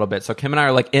street a little bit. So Kim and I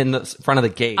are like in the front of the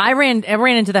gate. I ran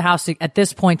into the house at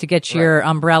this point to get your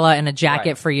umbrella and a jacket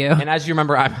Right. for you. And as you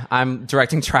remember, I'm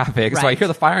directing traffic, so I Right. hear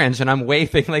the fire engine. I'm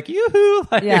waving like yoo-hoo.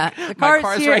 Like, Yeah, the my car's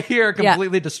car's here. right here, Yeah.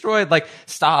 completely destroyed. Like,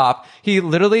 stop.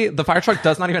 The fire truck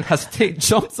does not even hesitate,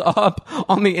 jumps up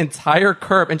on the entire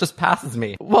curb and just passes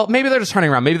me. Well, maybe they're just turning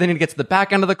around. Maybe they need to get to the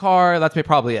back end of the car. That's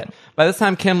probably it. By this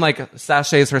time, Kim like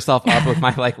sachets herself up with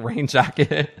my like rain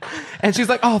jacket, and she's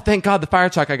like, "Oh, thank God, the fire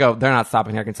truck." I go, "They're not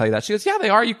stopping here. I can tell you that." She goes, "Yeah, they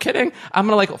are. Are you kidding? I'm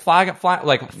gonna like flag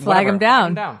Flag 'em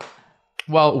down.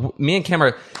 Well, me and Kim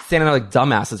are standing there like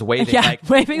dumbasses waving. Yeah, like,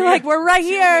 waving like we're right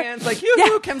here. Hands, like,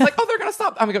 yoo-hoo. Kim's like, "Oh, they're gonna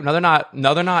stop." I'm like, "No, they're not.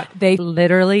 No, they're not." They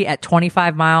literally at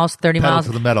 25 miles, 30 Pedal miles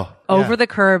to the metal. over Yeah. the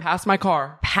curb, Past my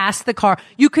car. past the car.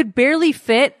 You could barely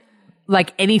fit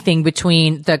like anything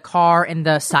between the car and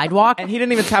the sidewalk. And he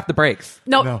didn't even tap the brakes.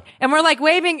 No. And we're like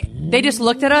waving. They just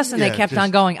looked at us and Yeah, they kept just-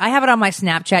 on going. I have it on my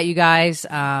Snapchat, you guys.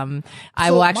 I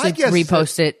So will my actually guess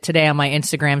repost it today on my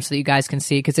Instagram so that you guys can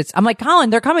see. Cause I'm like,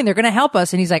 Colin, they're coming. They're going to help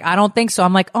us. And he's like, I don't think so.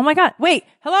 I'm like, oh my God, wait,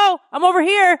 hello, I'm over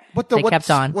here. But they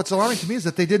kept on. What's alarming to me is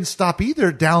that they didn't stop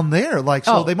either down there. Like,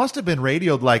 so Oh. they must have been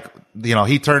radioed like,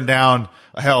 he turned down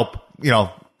help,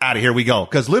 out of here we go.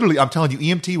 Cause literally, I'm telling you,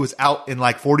 EMT was out in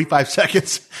like 45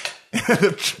 seconds.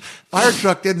 The fire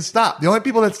truck didn't stop. The only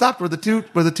people that stopped were the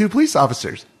two police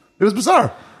officers. It was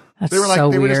bizarre. That's they were like,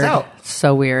 so they weird. were just out.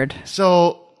 So weird.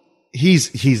 So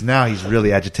he's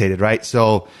really agitated, right?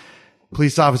 So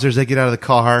police officers, they get out of the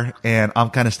car and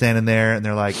I'm kind of standing there and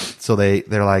they're like,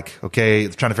 they're like, okay,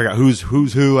 trying to figure out who's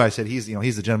who. I said, he's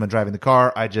the gentleman driving the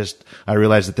car. I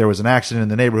realized that there was an accident in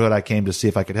the neighborhood. I came to see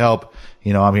if I could help.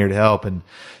 I'm here to help. And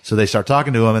so they start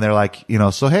talking to him and they're like,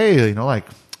 so, hey, like,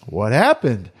 what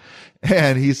happened?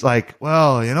 And he's like,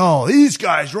 well, these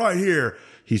guys right here.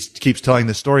 He keeps telling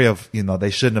the story of, they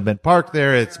shouldn't have been parked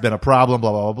there. It's been a problem,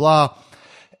 blah, blah, blah, blah.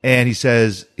 And he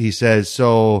says,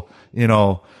 so,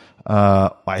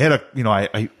 I hit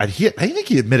I think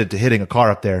he admitted to hitting a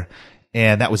car up there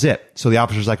and that was it. So the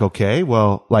officer's like, okay,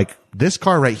 well, like this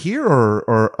car right here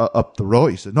or up the road?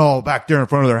 He said, no, back there in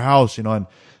front of their house, and the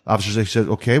officer said,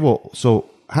 okay, well, so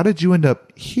how did you end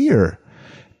up here?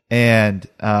 And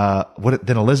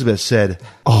then Elizabeth said,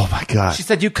 "Oh my God!" She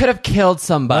said, "You could have killed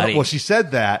somebody." Well, she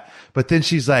said that, but then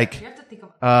she's like,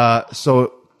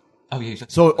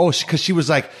 because she was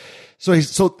like, so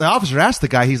the officer asked the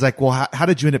guy, he's like, "Well, how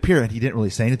did you end up here?" And he didn't really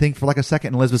say anything for like a second.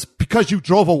 And Elizabeth, because you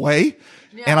drove away,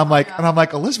 and I'm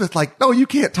like, Elizabeth, like, no, you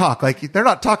can't talk. Like, they're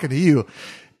not talking to you.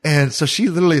 And so she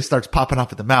literally starts popping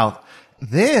off at the mouth.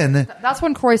 Then that's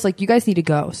when Corey's like, you guys need to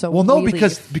go. So well, no, we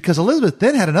because Elizabeth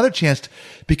then had another chance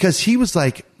because he was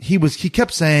like, he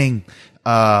kept saying,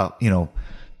 such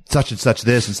and such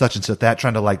this and such that,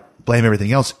 trying to like blame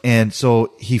everything else. And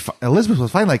so Elizabeth was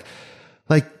fine. Like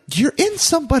you're in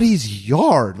somebody's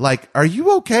yard. Like, are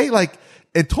you okay? Like,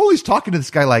 and totally talking to this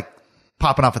guy, like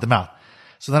popping off at the mouth.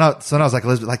 So then I was like,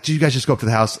 Elizabeth, like, do you guys just go up to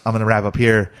the house? I'm going to wrap up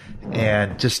here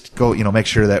and just go, make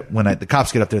sure that when the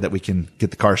cops get up there that we can get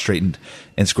the car straightened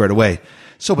and squared away.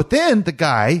 So, but then the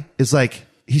guy is like,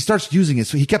 he starts using it.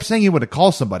 So he kept saying he wanted to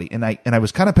call somebody. And I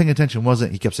was kind of paying attention,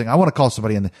 wasn't he? Kept saying, I want to call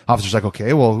somebody. And the officer's like,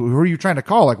 okay, well, who are you trying to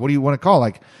call? Like, what do you want to call?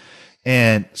 Like,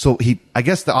 and so I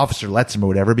guess the officer lets him or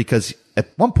whatever, because at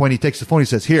one point he takes the phone, he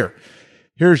says, here,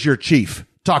 here's your chief.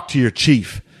 Talk to your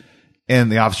chief.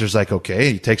 And the officer's like,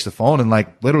 okay. He takes the phone and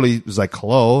like literally was like,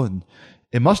 hello. And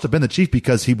it must have been the chief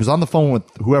because he was on the phone with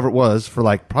whoever it was for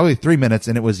like probably 3 minutes.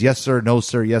 And it was yes, sir, no,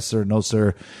 sir, yes, sir, no,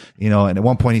 sir. You know, and at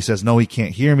one point he says, no, he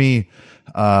can't hear me.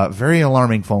 Very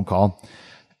alarming phone call.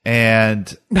 And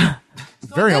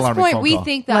very At this alarming point, phone we call.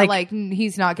 think that like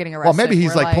he's not getting arrested. Well, maybe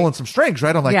he's We're like pulling some strings,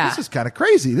 right? I'm like, Yeah. this is kind of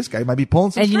crazy. This guy might be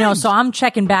pulling some And strings. you know, so I'm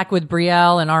checking back with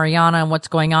Brielle and Ariana and what's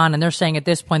going on, and they're saying at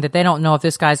this point that they don't know if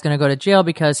this guy's going to go to jail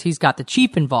because he's got the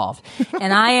chief involved.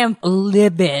 And I am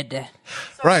livid.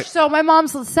 Right. So my mom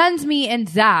sends me and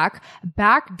Zach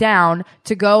back down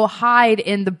to go hide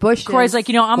in the bushes. Corey's like,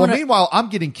 you know, Meanwhile, I'm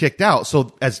getting kicked out.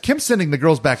 So as Kim's sending the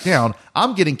girls back down,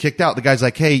 I'm getting kicked out. The guy's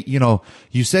like, hey, you know,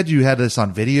 you said you had this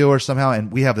on video or somehow,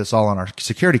 and we have this all on our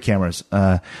security cameras.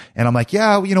 And I'm like,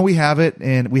 yeah, you know, we have it,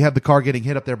 and we have the car getting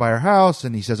hit up there by our house.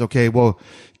 And he says, okay, well,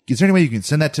 is there any way you can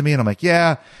send that to me? And I'm like,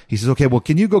 yeah. He says, okay, well,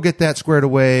 can you go get that squared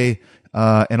away?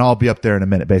 And I'll be up there in a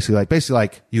minute, basically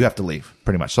like you have to leave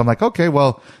pretty much. So I'm like, okay,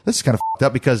 well, this is kind of fucked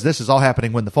up because this is all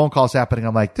happening when the phone call's happening.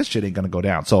 I'm like, this shit ain't going to go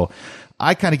down. So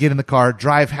I kind of get in the car,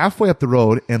 drive halfway up the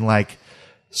road and like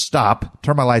stop,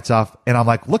 turn my lights off. And I'm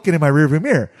like looking in my rearview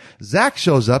mirror. Zach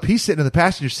shows up. He's sitting in the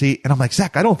passenger seat. And I'm like,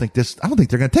 Zach, I don't think they're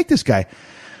going to take this guy.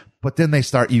 But then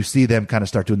you see them kind of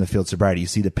start doing the field sobriety. You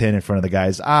see the pin in front of the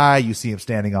guy's eye. You see him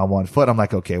standing on one foot. I'm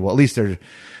like, okay, well, at least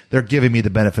they're giving me the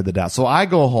benefit of the doubt. So I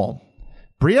go home.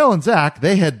 Brielle and Zach,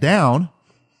 they head down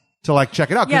to like check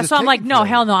it out. Yeah, so I'm like, no,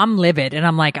 hell no, I'm livid. And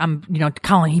I'm like, you know,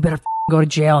 Colin, he better go to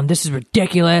jail and this is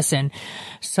ridiculous. And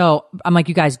so I'm like,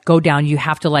 you guys go down. You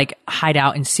have to like hide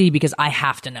out and see because I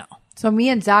have to know. So me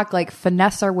and Zach like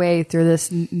finesse our way through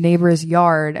this neighbor's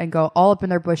yard and go all up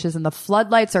in their bushes, and the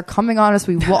floodlights are coming on as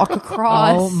we walk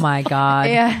across. Oh my God.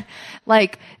 And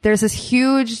like there's this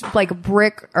huge like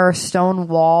brick or stone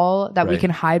wall that we Right. can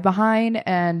hide behind,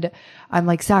 and I'm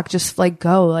like, Zach, just like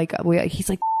go. Like he's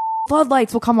like,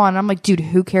 floodlights will come on. And I'm like, dude,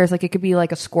 who cares? Like it could be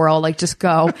like a squirrel. Like just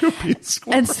go.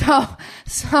 And so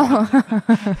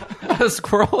A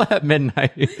squirrel at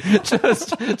midnight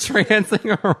just trancing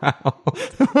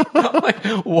around. I'm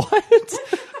like, what?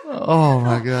 Oh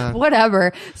my God.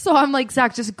 whatever. So I'm like,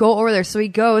 Zach, just go over there. So he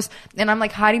goes, and I'm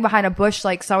like hiding behind a bush,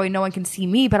 like so no one can see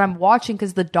me, but I'm watching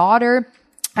because the daughter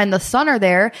and the son are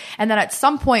there. And then at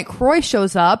some point, Croy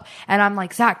shows up, and I'm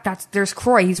like, Zach, there's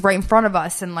Croy. He's right in front of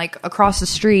us and like across the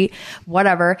street,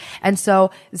 whatever. And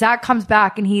so Zach comes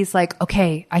back and he's like,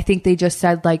 okay, I think they just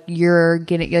said like, you're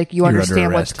getting, like, you You're understand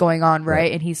under what's arrest. going on,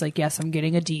 right? And he's like, yes, I'm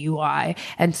getting a DUI.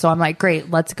 And so I'm like, great,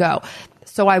 let's go.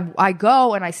 So I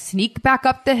go and I sneak back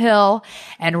up the hill,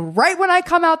 and right when I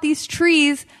come out these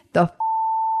trees, the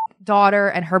daughter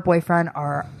and her boyfriend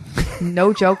are,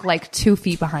 no joke, like 2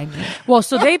 feet behind me. Well,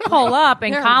 so they pull up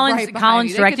and They're right behind Colin's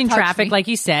me. They directing could touch traffic, me. like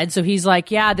he said. So he's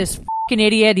like, yeah, this fucking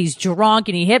idiot, he's drunk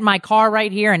and he hit my car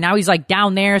right here. And now he's like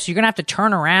down there. So you're going to have to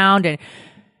turn around. And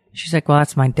she's like, well,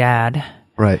 that's my dad.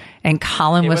 Right. And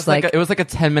Colin It was was like like, it was like a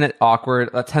 10-minute awkward,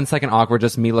 a 10-second awkward,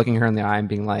 just me looking her in the eye and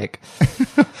being like,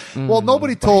 Well,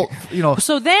 nobody told, you know.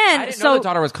 so I then, didn't know so the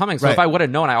daughter was coming. So Right. if I would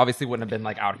have known, I obviously wouldn't have been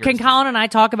like out here. can Colin and I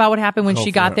talk about what happened when Go she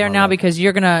for got it, there my now? love. Because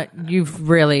you've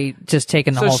really just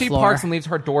taken the So whole she floor. parks and leaves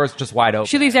her doors just wide open.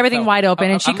 She leaves everything wide open,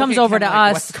 and she I'm comes looking at over Kim to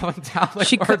like, us. What's going down? Like,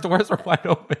 She her co- doors are wide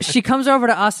open. She comes over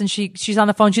to us and she's on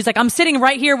the phone. She's like, I'm sitting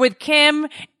right here with Kim,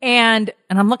 and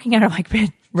I'm looking at her like,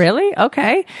 "Bitch, really?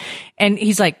 Okay." And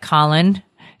he's like, Colin.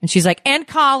 And she's like, and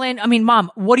Colin, I mean, Mom,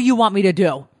 what do you want me to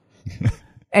do?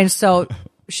 And so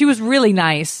she was really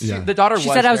nice. The daughter She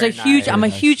was said, I was very I'm a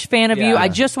nice. huge fan of you. Yeah. I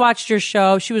just watched your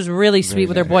show. She was really sweet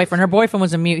with her boyfriend. Her boyfriend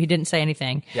was a mute. He didn't say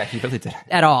anything Yeah, he really did.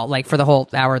 at all, like for the whole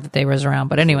hour that they was around.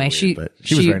 But anyway, but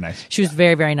she was very nice. She was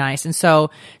very, very nice. And so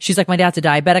she's like, my dad's a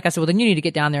diabetic. I said, well, then you need to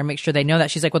get down there and make sure they know that.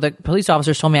 She's like, well, the police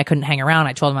officers told me I couldn't hang around.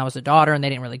 I told them I was a daughter and they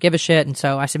didn't really give a shit. And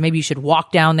so I said, maybe you should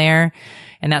walk down there.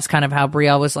 And that's kind of how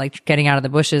Brielle was like getting out of the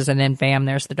bushes. And then bam,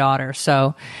 there's the daughter.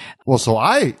 So, Well,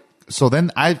 so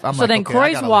then I'm so like, then okay, I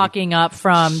Croy's gotta walking up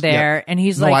from there Yeah. and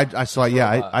he's no, like, I saw,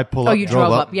 yeah, I pull Oh, up. you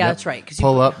drove up. Yeah, Yep. that's right, 'cause you-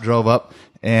 Pull up, drove up,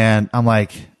 and I'm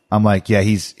like, yeah,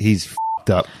 he's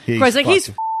f***ed up. Croy's like, he's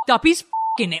fucked. f***ed up. He's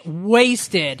f***ing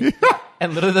wasted.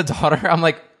 And literally the daughter, I'm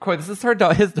like, Coy, this is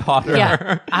his daughter.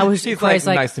 Yeah. I was She's Croy's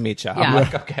like, nice to meet you. Yeah. I'm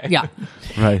like, okay. Yeah.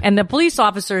 Right. And the police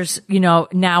officers,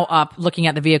 now up looking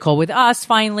at the vehicle with us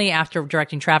finally after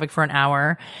directing traffic for an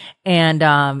hour. And,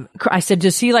 I said,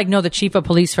 does he know the chief of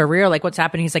police for real? Like what's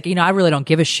happening? He's like, I really don't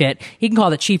give a shit. He can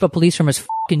call the chief of police from his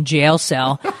fucking jail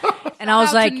cell. And I was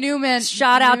Shout out like, to Newman.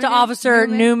 shout out to Officer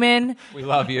Newman. We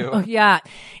love you. Yeah.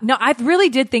 No, I really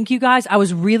did think, you guys, I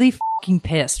was really fucking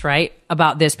pissed, right,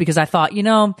 about this because I thought,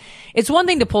 it's one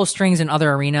thing to pull strings in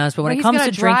other arenas, but when it He's comes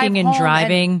gonna to drinking drive and home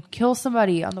driving, kill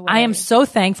somebody on the way. I am so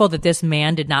thankful that this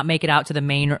man did not make it out to the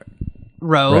main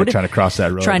road. Right, trying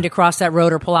to cross that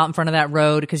road or pull out in front of that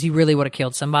road because he really would have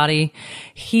killed somebody.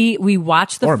 We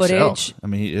watched the or footage. himself. I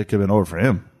mean, it could have been over for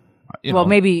him.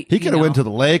 Maybe he could have went to the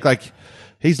lake. Like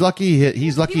he's lucky.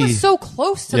 He's lucky. He was so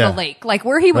close to Yeah. the lake, like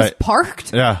where he was Right.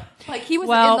 parked. Yeah. Like he was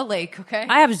Well, in the lake. Okay.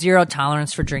 I have zero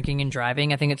tolerance for drinking and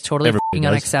driving. I think it's totally Everybody fucking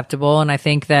does. unacceptable. And I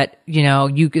think that,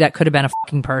 that could have been a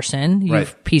fucking person, you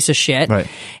Right. piece of shit. Right.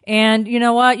 And you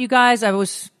know what, you guys,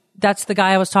 that's the guy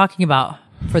I was talking about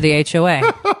for the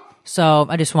HOA. So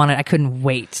I couldn't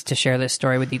wait to share this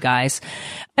story with you guys.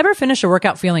 Ever finish a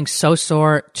workout feeling so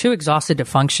sore, too exhausted to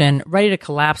function, ready to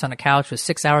collapse on a couch with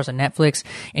 6 hours of Netflix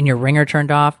and your ringer turned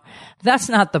off? That's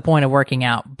not the point of working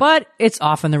out, but it's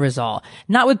often the result.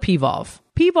 Not with P-Volve.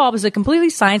 P-Volve is a completely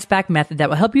science-backed method that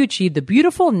will help you achieve the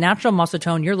beautiful natural muscle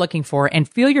tone you're looking for and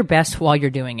feel your best while you're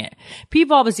doing it.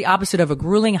 P-Volve is the opposite of a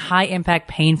grueling, high-impact,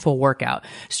 painful workout.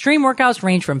 Stream workouts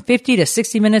range from 50 to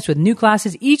 60 minutes with new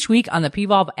classes each week on the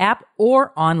P-Volve app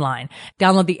or online.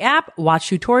 Download the app, watch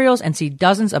tutorials, and see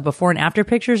dozens of before and after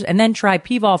pictures, and then try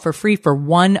P-Volve for free for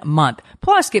 1 month.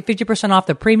 Plus, get 50% off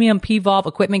the premium P-Volve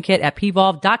equipment kit at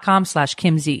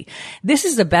pvolve.com/KimZ. This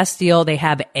is the best deal they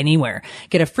have anywhere.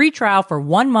 Get a free trial for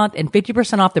 1 month and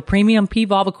 50% off the premium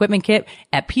P-Volve equipment kit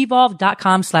at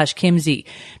pvolve.com/KimZ.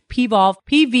 P-Volve,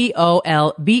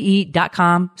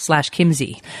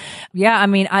 PVOLVE.com/KimZ. Yeah, I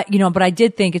mean, but I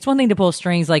did think it's one thing to pull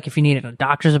strings, like if you needed a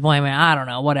doctor's appointment, I don't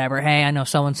know, whatever. Hey, I know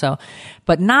so-and-so,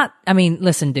 but not,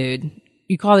 listen, dude,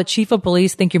 you call the chief of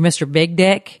police, think you're Mr. Big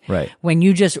Dick. Right. When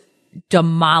you just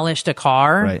demolished a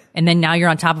car. Right. And then now you're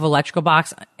on top of an electrical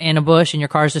box in a bush and your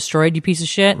car's destroyed, you piece of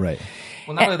shit. Right.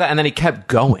 Well, not only that, and then he kept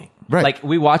going. Right. Like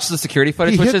we watched the security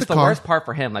footage, He which hit is the the car. worst part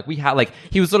for him. Like he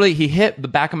hit the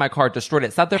back of my car, destroyed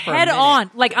it, sat there for Head a minute.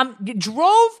 on. Like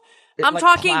drove. I'm like,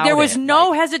 talking, there was plowed it, no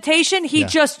like- hesitation. He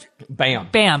just, Bam.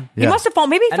 bam. He Yeah. must have fallen.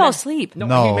 Maybe he And fell then- asleep.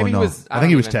 No, maybe he no. was- I think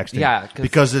he was don't even- texting. Yeah,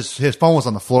 because his phone was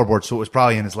on the floorboard, so it was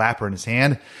probably in his lap or in his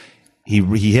hand. He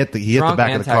hit the Drunk back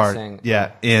of and the car. texting.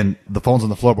 Yeah, and the phone's on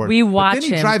the floorboard. We But watch then he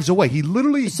him. drives away. He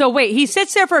literally. So wait, he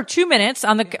sits there for 2 minutes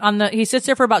he sits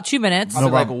there for about 2 minutes. I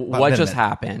was like, about what a just minute.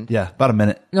 happened? Yeah, about a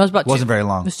minute. No, it was about Wasn't very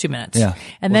long. It was 2 minutes. Yeah,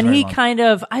 And wasn't then very he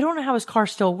long. I don't know how his car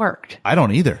still worked. I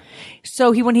don't either.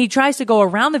 So when he tries to go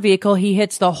around the vehicle, he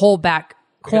hits the whole back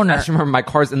corner. I just remember my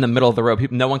car's in the middle of the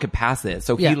road. No one could pass it.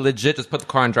 So Yeah. he legit just put the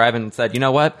car on drive and said, you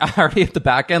know what? I already hit the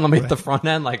back end. Let me hit the front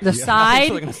end. Like The side,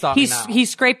 Really gonna stop me now. he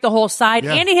scraped the whole side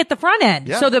Yeah. and he hit the front end.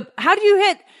 Yeah. So how do you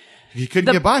hit? He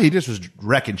couldn't get by. He just was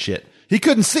wrecking shit. He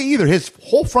couldn't see either. His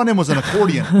whole front end was an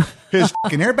accordion. His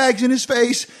fucking airbags in his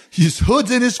face. His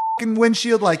hood's in his fucking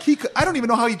windshield. Like I don't even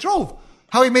know how he drove.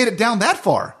 How he made it down that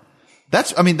far.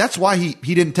 That's why he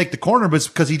didn't take the corner, but it's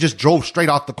because he just drove straight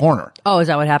off the corner. Oh, is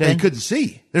that what Yeah, he happened? couldn't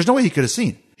see. There's no way he could have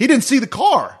seen. He didn't see the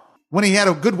car when he had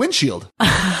a good windshield.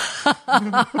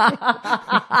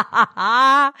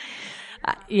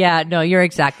 Yeah, no, you're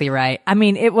exactly right. I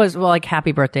mean, it was like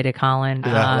happy birthday to Colin.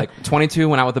 Like 22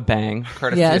 went out with a bang.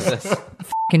 Courtesy Yes. of this.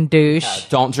 Fucking douche.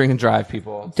 Don't drink and drive,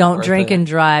 people. Don't Worth drink it. and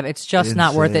drive. It's just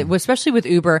not worth it, Insane. especially with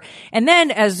Uber. And then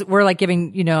as we're like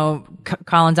giving,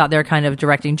 Colin's out there kind of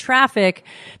directing traffic,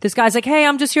 this guy's like, hey,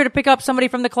 I'm just here to pick up somebody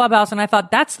from the clubhouse. And I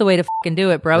thought that's the way to fucking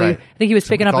do it, bro. Right. I think he was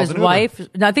picking up Somebody his called an wife.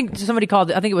 No, I think somebody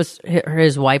called, I think it was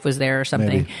his wife was there or something.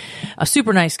 Maybe. A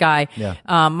super nice guy. Yeah.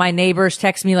 My neighbors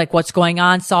text me like, what's going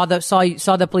on? Saw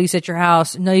the police at your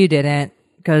house. No, you didn't.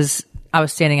 Because I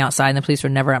was standing outside and the police were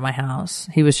never at my house.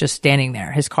 He was just standing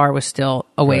there. His car was still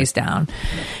a ways down.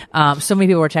 So many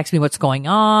people were texting me, what's going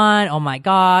on? Oh my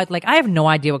God. Like, I have no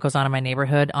idea what goes on in my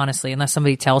neighborhood, honestly, unless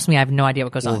somebody tells me. I have no idea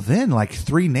what goes Well, on. then like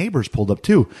 3 neighbors pulled up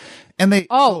too. And they,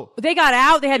 They got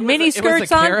out. They had mini It was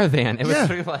skirts a on. caravan. It was yeah,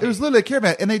 really like, it was literally a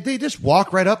caravan, and they just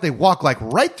walk right up. They walk like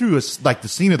right through like the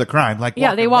scene of the crime. Like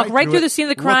Yeah, they walk right through it, the scene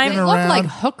of the crime. looking They looked around. like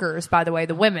hookers, by the way,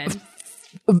 the women.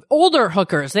 Older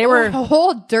hookers. They were. A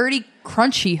whole dirty,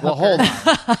 crunchy hooker. Well, hold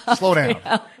on, slow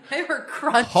down. They were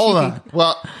crunchy. Hold on.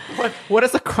 Well, what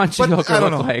does a crunchy But hooker I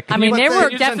don't look know. like? I mean, But they they were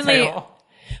use definitely. entail.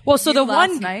 Well, so the Last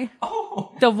one, night.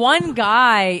 the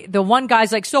one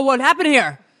guy's like, so what happened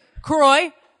here?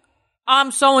 Croy,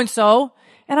 I'm so-and-so.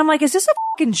 And I'm like, is this a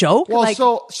fucking joke? well, like,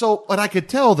 so, but I could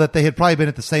tell that they had probably been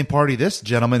at the same party this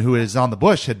gentleman who is on the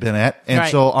bush had been at, and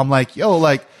Right. so I'm like, yo,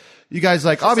 like. You guys,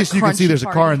 like, obviously you can see crunchy there's a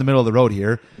car party. in the middle of the road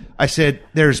here. I said,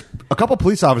 there's a couple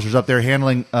police officers up there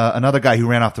handling another guy who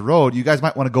ran off the road. You guys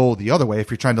might want to go the other way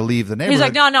if you're trying to leave the neighborhood.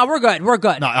 he's like, no, we're good. We're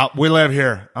good. No, we live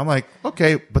here. I'm like,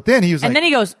 okay. But then he was and like, then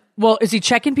he goes, Well, is he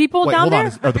checking people Wait, down hold there?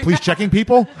 on. Are the police checking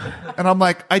people? And I'm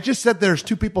like, I just said there's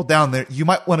 2 people down there. You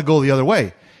might want to go the other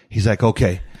way. He's like,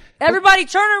 okay. Everybody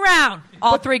turn around.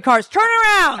 All 3 cars, turn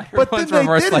around. But then Once they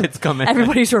reverse didn't. lights come in.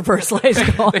 Everybody's reverse lights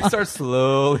go They on. start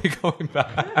slowly going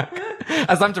back.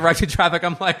 As I'm directing traffic,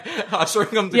 I'm like ushering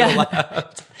them to Yeah. the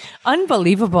left.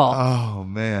 Unbelievable. Oh,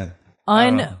 man.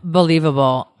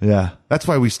 Unbelievable. Yeah. That's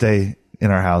why we stay in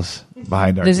our house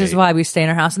behind our This gate. is why we stay in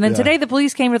our house. And then Yeah. today the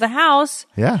police came to the house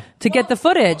Yeah. to get the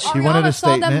footage. He wanted a Ariana saw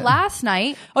them statement. last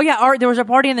night. Oh yeah, there was a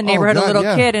party in the neighborhood, God, a little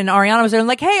yeah. kid, and Ariana was there and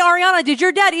like, hey Ariana, did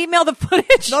your dad email the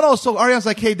footage? No. So Ariana's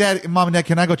like, hey, Dad, Mom and Dad,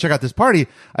 can I go check out this party?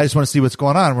 I just want to see what's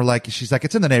going on. We're like, she's like,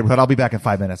 it's in the neighborhood. I'll be back in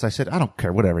 5 minutes. I said, I don't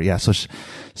care, whatever. Yeah.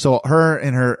 So her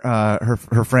and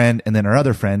her friend and then her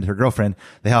other friend, her girlfriend,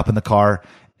 they hop in the car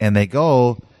and they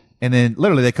go. And then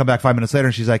literally they come back 5 minutes later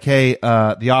and she's like, hey,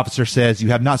 the officer says you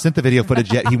have not sent the video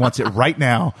footage yet. He wants it right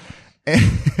now.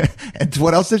 And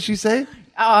what else did she say?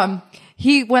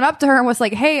 He went up to her and was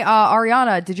like, hey,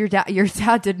 Ariana, your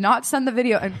dad did not send the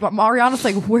video. And Ariana's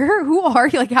like, who are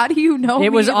you? Like, how do you know? It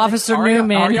was me? Like, Officer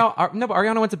Newman. No, but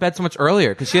Ariana went to bed so much earlier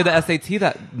because she had the SAT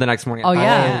the next morning. Oh,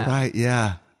 yeah. Right.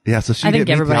 Yeah. Yeah. So she I think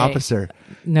didn't meet the everybody officer.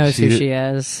 knows who did- she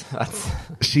is.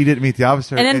 She didn't meet the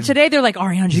officer. And then today they're like,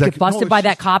 Ariana, did you He's get like, busted no, by it's that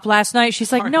just- cop last night?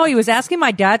 She's like, no, he was asking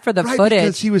my dad for the Right, footage.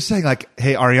 because he was saying like,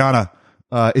 hey, Ariana,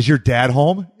 is your dad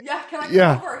home? yeah, can I come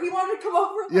Yeah. over? He wanted to come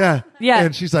over. Yeah. Yeah.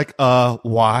 And she's like,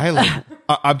 why? Like,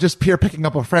 I'm just here picking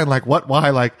up a friend. Like, what? Why?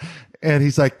 Like, and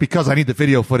he's like, because I need the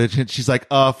video footage. And she's like,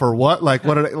 for what? Like,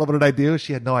 what did I do?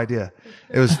 She had no idea.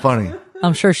 It was funny.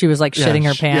 I'm sure she was like shitting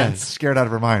her pants. scared out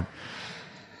of her mind.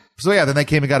 So yeah, then they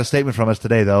came and got a statement from us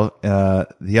today, though. The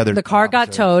The car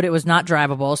got towed. It was not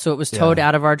drivable, so it was towed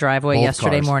out of our driveway Both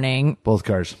yesterday cars. morning. Both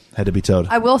cars had to be towed.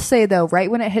 I will say though,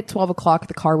 right when it hit 12 o'clock,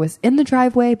 the car was in the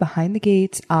driveway behind the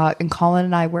gates. And Colin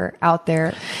and I were out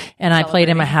there. And I played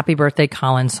him a happy birthday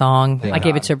Colin song. I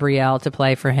gave it to Brielle to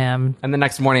play for him. And the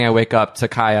next morning I wake up to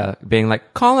Kaya being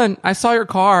like, Colin, I saw your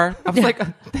car. I was like,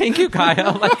 thank you, Kaya.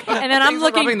 Like, And then I'm thanks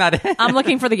for rubbing looking, that in. I'm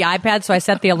looking for the iPad, so I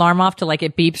set the alarm off to like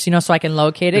it beeps, so I can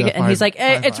locate it. Yeah, And he's like,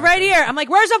 hey, it's right here. I'm like,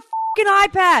 where's the fucking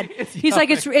iPad? He's like,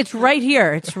 it's right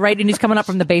here. It's right, and he's coming up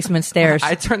from the basement stairs.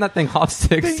 I turned that thing off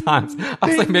 6 times. I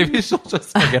was like, maybe she'll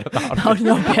just forget about it. Oh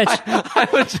no,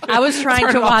 bitch! I was trying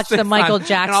turned to it off watch the 6 Michael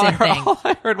times, and all Jackson thing. All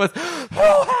I heard was, who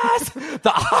has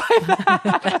the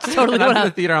iPad? That's totally and what I'm I in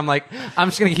the theater. I'm like, I'm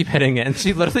just going to keep hitting it. And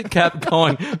she literally kept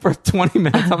going for 20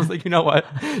 minutes. I was like, you know what?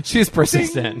 She's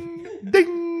persistent.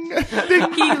 Ding.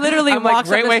 Ding. He literally I'm like,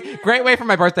 walks up this- great way for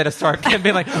my birthday to start. Kim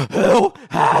being like, who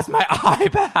has my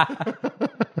iPad?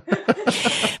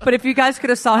 But if you guys could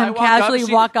have saw I him walk up, casually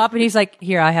she- walk up, and he's like,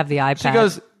 "Here, I have the iPad." She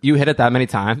goes, you hit it that many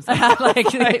times? like,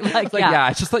 yeah,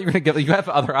 I just thought you were going to give, you have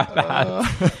other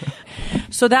iPads.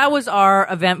 So that was our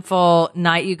eventful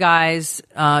night, you guys.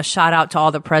 Shout out to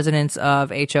all the presidents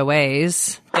of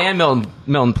HOAs. And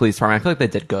Milton Police Department. I feel like they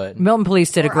did good. Milton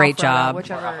Police did a Or great Alpharetta, job.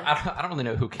 Whichever. I don't really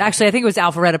know who came. Actually, I think it was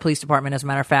Alpharetta Police Department, as a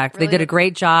matter of fact. They did a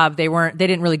great job. They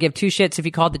didn't really give two shits if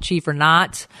you called the chief or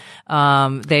not.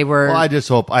 They were. Well, I just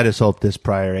hope this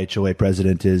prior HOA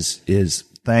president is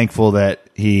thankful that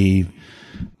he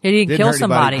didn't kill hurt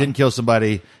somebody. anybody, didn't kill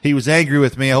somebody. He was angry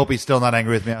with me. I hope he's still not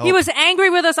angry with me. He was angry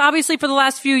with us, obviously, for the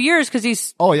last few years because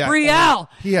he's Brielle.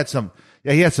 He had some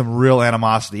real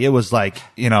animosity. It was like,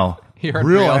 real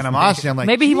Brielle's animosity. I'm like,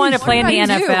 Maybe he wanted to "Geez, play in the What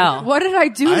did I do? NFL. What did I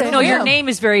do? I to don't No, know. your him? name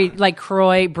is very like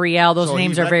Croy, Brielle. Those So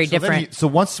names he- are very so then different. so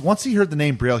once he heard the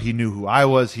name Brielle, he knew who I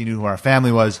was. He knew who our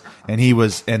family was, and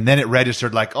then it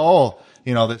registered like,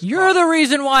 this. You're the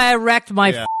reason why I wrecked my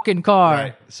Yeah. fucking car.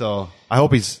 Right. So I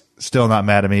hope he's still not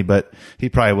mad at me, but he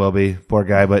probably will be. Poor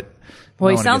guy, but Well,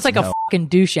 he might wanna sounds get like some a help. fucking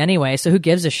douche anyway, so who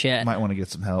gives a shit? Might want to get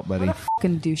some help, buddy.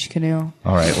 Fucking douche canoe.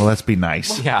 All right. Well, let's be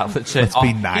nice. Yeah, legit. Let's be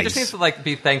He nice. just needs to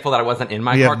be thankful that I wasn't in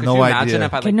my We car. have Could no you idea. imagine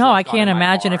if I No, I can't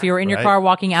imagine if you were in your Right. car,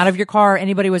 walking out of your car,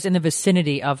 anybody was in the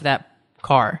vicinity of that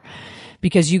car.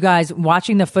 Because you guys,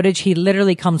 watching the footage, he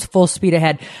literally comes full speed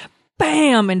ahead,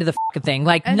 bam, into the fucking thing.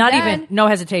 Like, And not then- even, no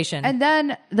hesitation. And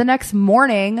then the next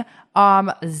morning,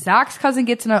 Zach's cousin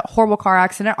gets in a horrible car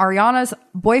accident. Ariana's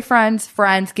boyfriend's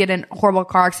friends get in a horrible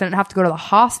car accident and have to go to the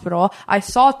hospital. I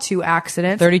saw 2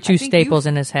 accidents. 32 I think staples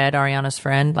in his head, Ariana's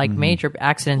friend, like major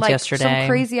accidents like yesterday. some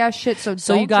crazy ass shit. So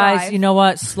So don't you guys, drive. you know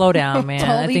what? Slow down, man. Don't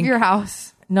I leave think, your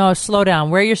house. No, slow down.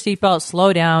 Wear your seatbelt.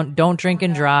 Slow down. Don't drink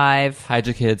and drive. Hide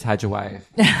your kids, hide your wife.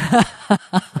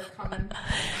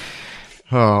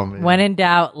 Oh man. When in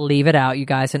doubt, leave it out, you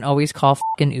guys, and always call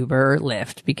fucking Uber or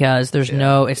Lyft because there's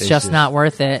it's just not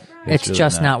worth it. It's really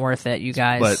just not. not worth it, you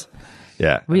guys. But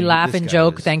Yeah. We I mean, laugh this and guy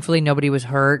joke. is- Thankfully, nobody was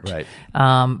hurt. Right.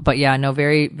 But yeah, no,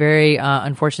 very, very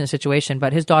unfortunate situation.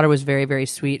 But his daughter was very, very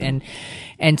sweet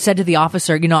and said to the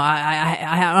officer, you know,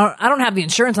 I don't have the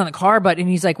insurance on the car, and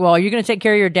he's like, well, are you going to take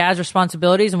care of your dad's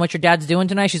responsibilities and what your dad's doing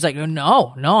tonight? She's like,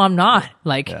 no, I'm not.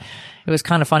 Like, it was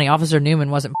kind of funny. Officer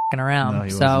Newman wasn't f***ing around. No, he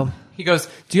so. wasn't. He goes,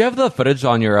 do you have the footage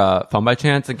on your phone by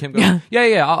chance? And Kim goes,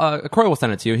 yeah. Croy will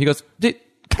send it to you. He goes, can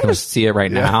I just see it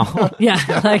right now?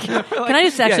 Yeah, like, can I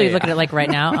just actually look at it like right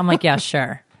now? I'm like, yeah,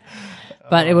 sure.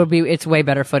 But it's way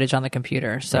better footage on the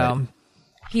computer. So Right.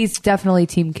 He's definitely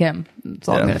Team Kim. That's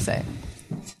all I'm going to say.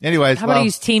 Anyways, how about I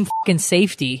use team fucking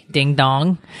safety? Ding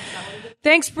dong.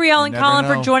 Thanks, Brielle and never Colin,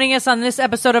 know. for joining us on this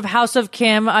episode of House of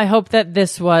Kim. I hope that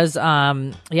this was, a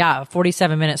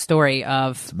 47-minute story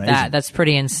of that. That's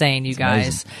pretty insane, you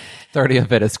guys. 30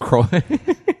 of it is Croy.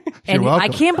 And welcome. I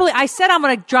can't believe I said I'm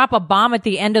going to drop a bomb at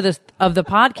the end of the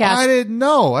podcast. I didn't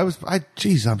know.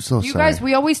 Jeez, I'm so You sorry. guys,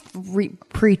 we always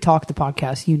pre-talk the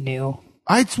podcast. You knew.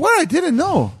 I swear I didn't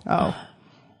know. Oh.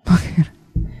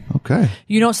 Okay.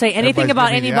 You don't say anything Everybody's about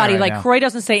giving me the anybody. eye right like now. Croy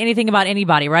doesn't say anything about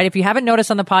anybody, right? If you haven't noticed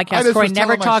on the I podcast, just Croy was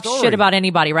never telling my talks story. shit about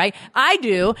anybody, right? I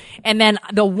do. And then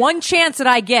the one chance that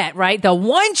I get, right? The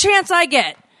one chance I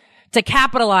get to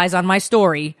capitalize on my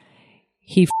story,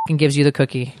 he fucking gives you the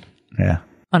cookie. Yeah.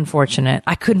 Unfortunate.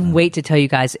 I couldn't wait to tell you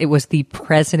guys it was the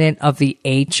president of the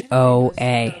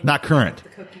HOA. Not current.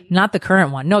 Not the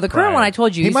current one. No, the current one I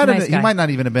told you. He he's might a nice he guy. might not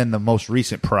even have been the most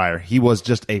recent prior. He was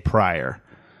just a prior.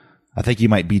 I think he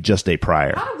might be just a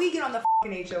prior. How do we get on the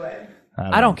fucking HOA?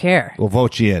 I don't care. We'll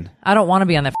vote you in. I don't want to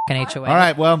be on the fucking HOA. All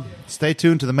right. Well, stay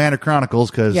tuned to the Manor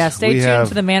Chronicles because Yeah, stay tuned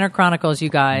to the Manor Chronicles, you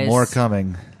guys. more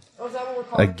coming.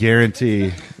 I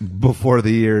guarantee before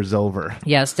the year's over.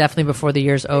 Yes, definitely before the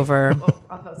year's over.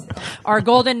 Our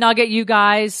golden nugget, you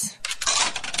guys.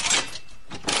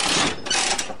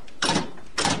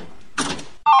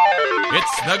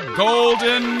 It's the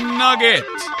Golden Nugget.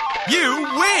 You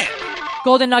win.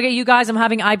 Golden nugget, you guys. I'm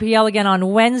having IPL again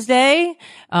on Wednesday.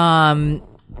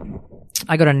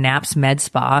 I go to Naps Med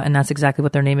Spa, and that's exactly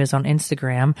what their name is on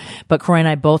Instagram. But Croy and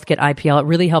I both get IPL. It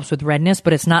really helps with redness,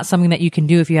 but it's not something that you can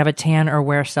do if you have a tan or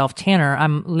wear self-tanner.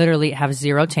 I'm literally have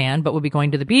zero tan, but we'll be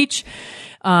going to the beach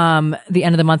the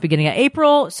end of the month, beginning of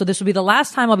April. So this will be the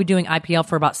last time I'll be doing IPL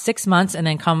for about 6 months. And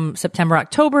then come September,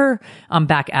 October, I'm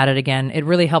back at it again. It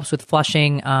really helps with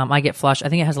flushing. I get flushed. I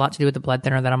think it has a lot to do with the blood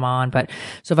thinner that I'm on. But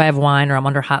so if I have wine or I'm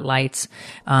under hot lights,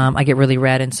 I get really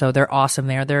red. And so they're awesome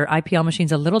there. Their IPL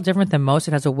machine's a little different than most.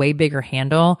 It has a way bigger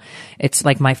handle. It's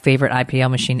like my favorite IPL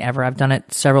machine ever. I've done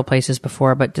it several places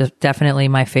before, but definitely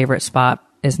my favorite spot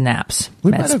is Naps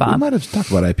Med Spa. We might have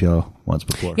talked about IPL once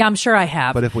before. Yeah, I'm sure I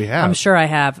have. But if we have, I'm sure I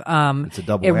have. it's a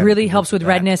double it whammy really because helps of with that.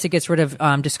 redness. It gets rid of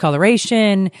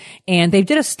discoloration. And they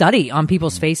did a study on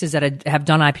people's faces that have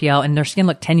done IPL, and their skin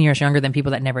looked 10 years younger than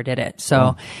people that never did it.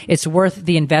 So it's worth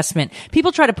the investment.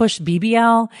 People try to push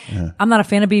BBL. I'm not a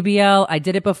fan of BBL. I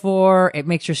did it before. It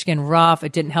makes your skin rough.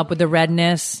 It didn't help with the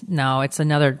redness. No, it's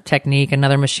another technique,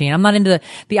 another machine. I'm not into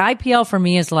the IPL. For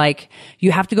me is like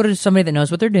you have to go to somebody that knows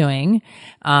what they're doing.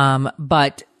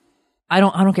 But I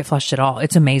don't get flushed at all.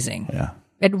 It's amazing. Yeah.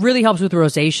 It really helps with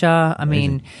rosacea. I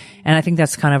mean, and I think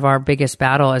that's kind of our biggest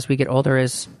battle as we get older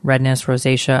is redness,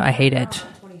 rosacea. I hate it.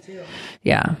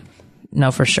 Yeah.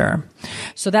 No, for sure.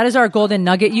 So that is our golden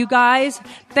nugget, you guys.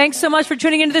 Thanks so much for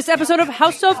tuning into this episode of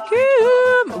House of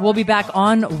Kim. We'll be back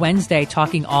on Wednesday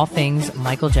talking all things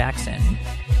Michael Jackson.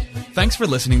 Thanks for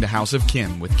listening to House of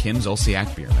Kim with Kim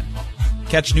Zolciak Bierman.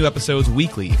 Catch new episodes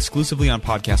weekly exclusively on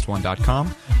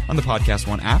PodcastOne.com, on the Podcast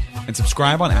One app, and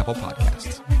subscribe on Apple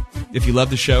Podcasts. If you love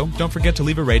the show, don't forget to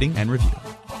leave a rating and review.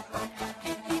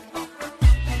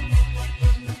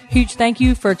 Huge thank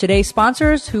you for today's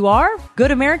sponsors, who are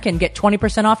Good American. Get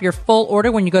 20% off your full order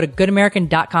when you go to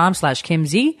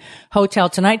goodamerican.com/KimZ. Hotel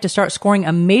Tonight. To start scoring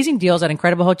amazing deals at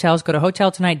incredible hotels, go to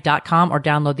hoteltonight.com or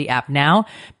download the app now.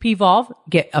 Pvolve.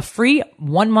 Get a free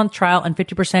 1-month trial and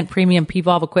 50% premium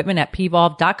Pvolve equipment at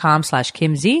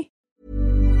pvolve.com/KimZ.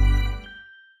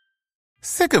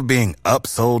 Sick of being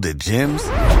upsold at gyms?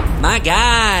 My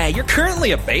guy, you're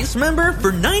currently a base member?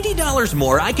 For $90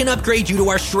 more, I can upgrade you to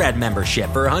our Shred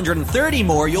membership. For $130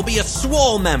 more, you'll be a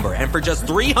Swole member. And for just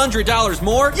 $300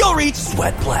 more, you'll reach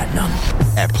Sweat Platinum.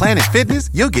 At Planet Fitness,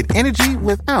 you'll get energy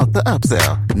without the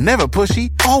upsell. Never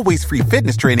pushy, always free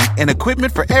fitness training and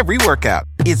equipment for every workout.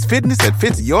 It's fitness that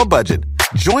fits your budget.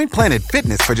 Join Planet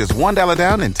Fitness for just $1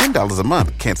 down and $10 a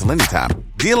month. Cancel anytime.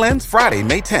 Deal ends Friday,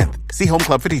 May 10th. See Home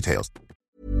Club for details.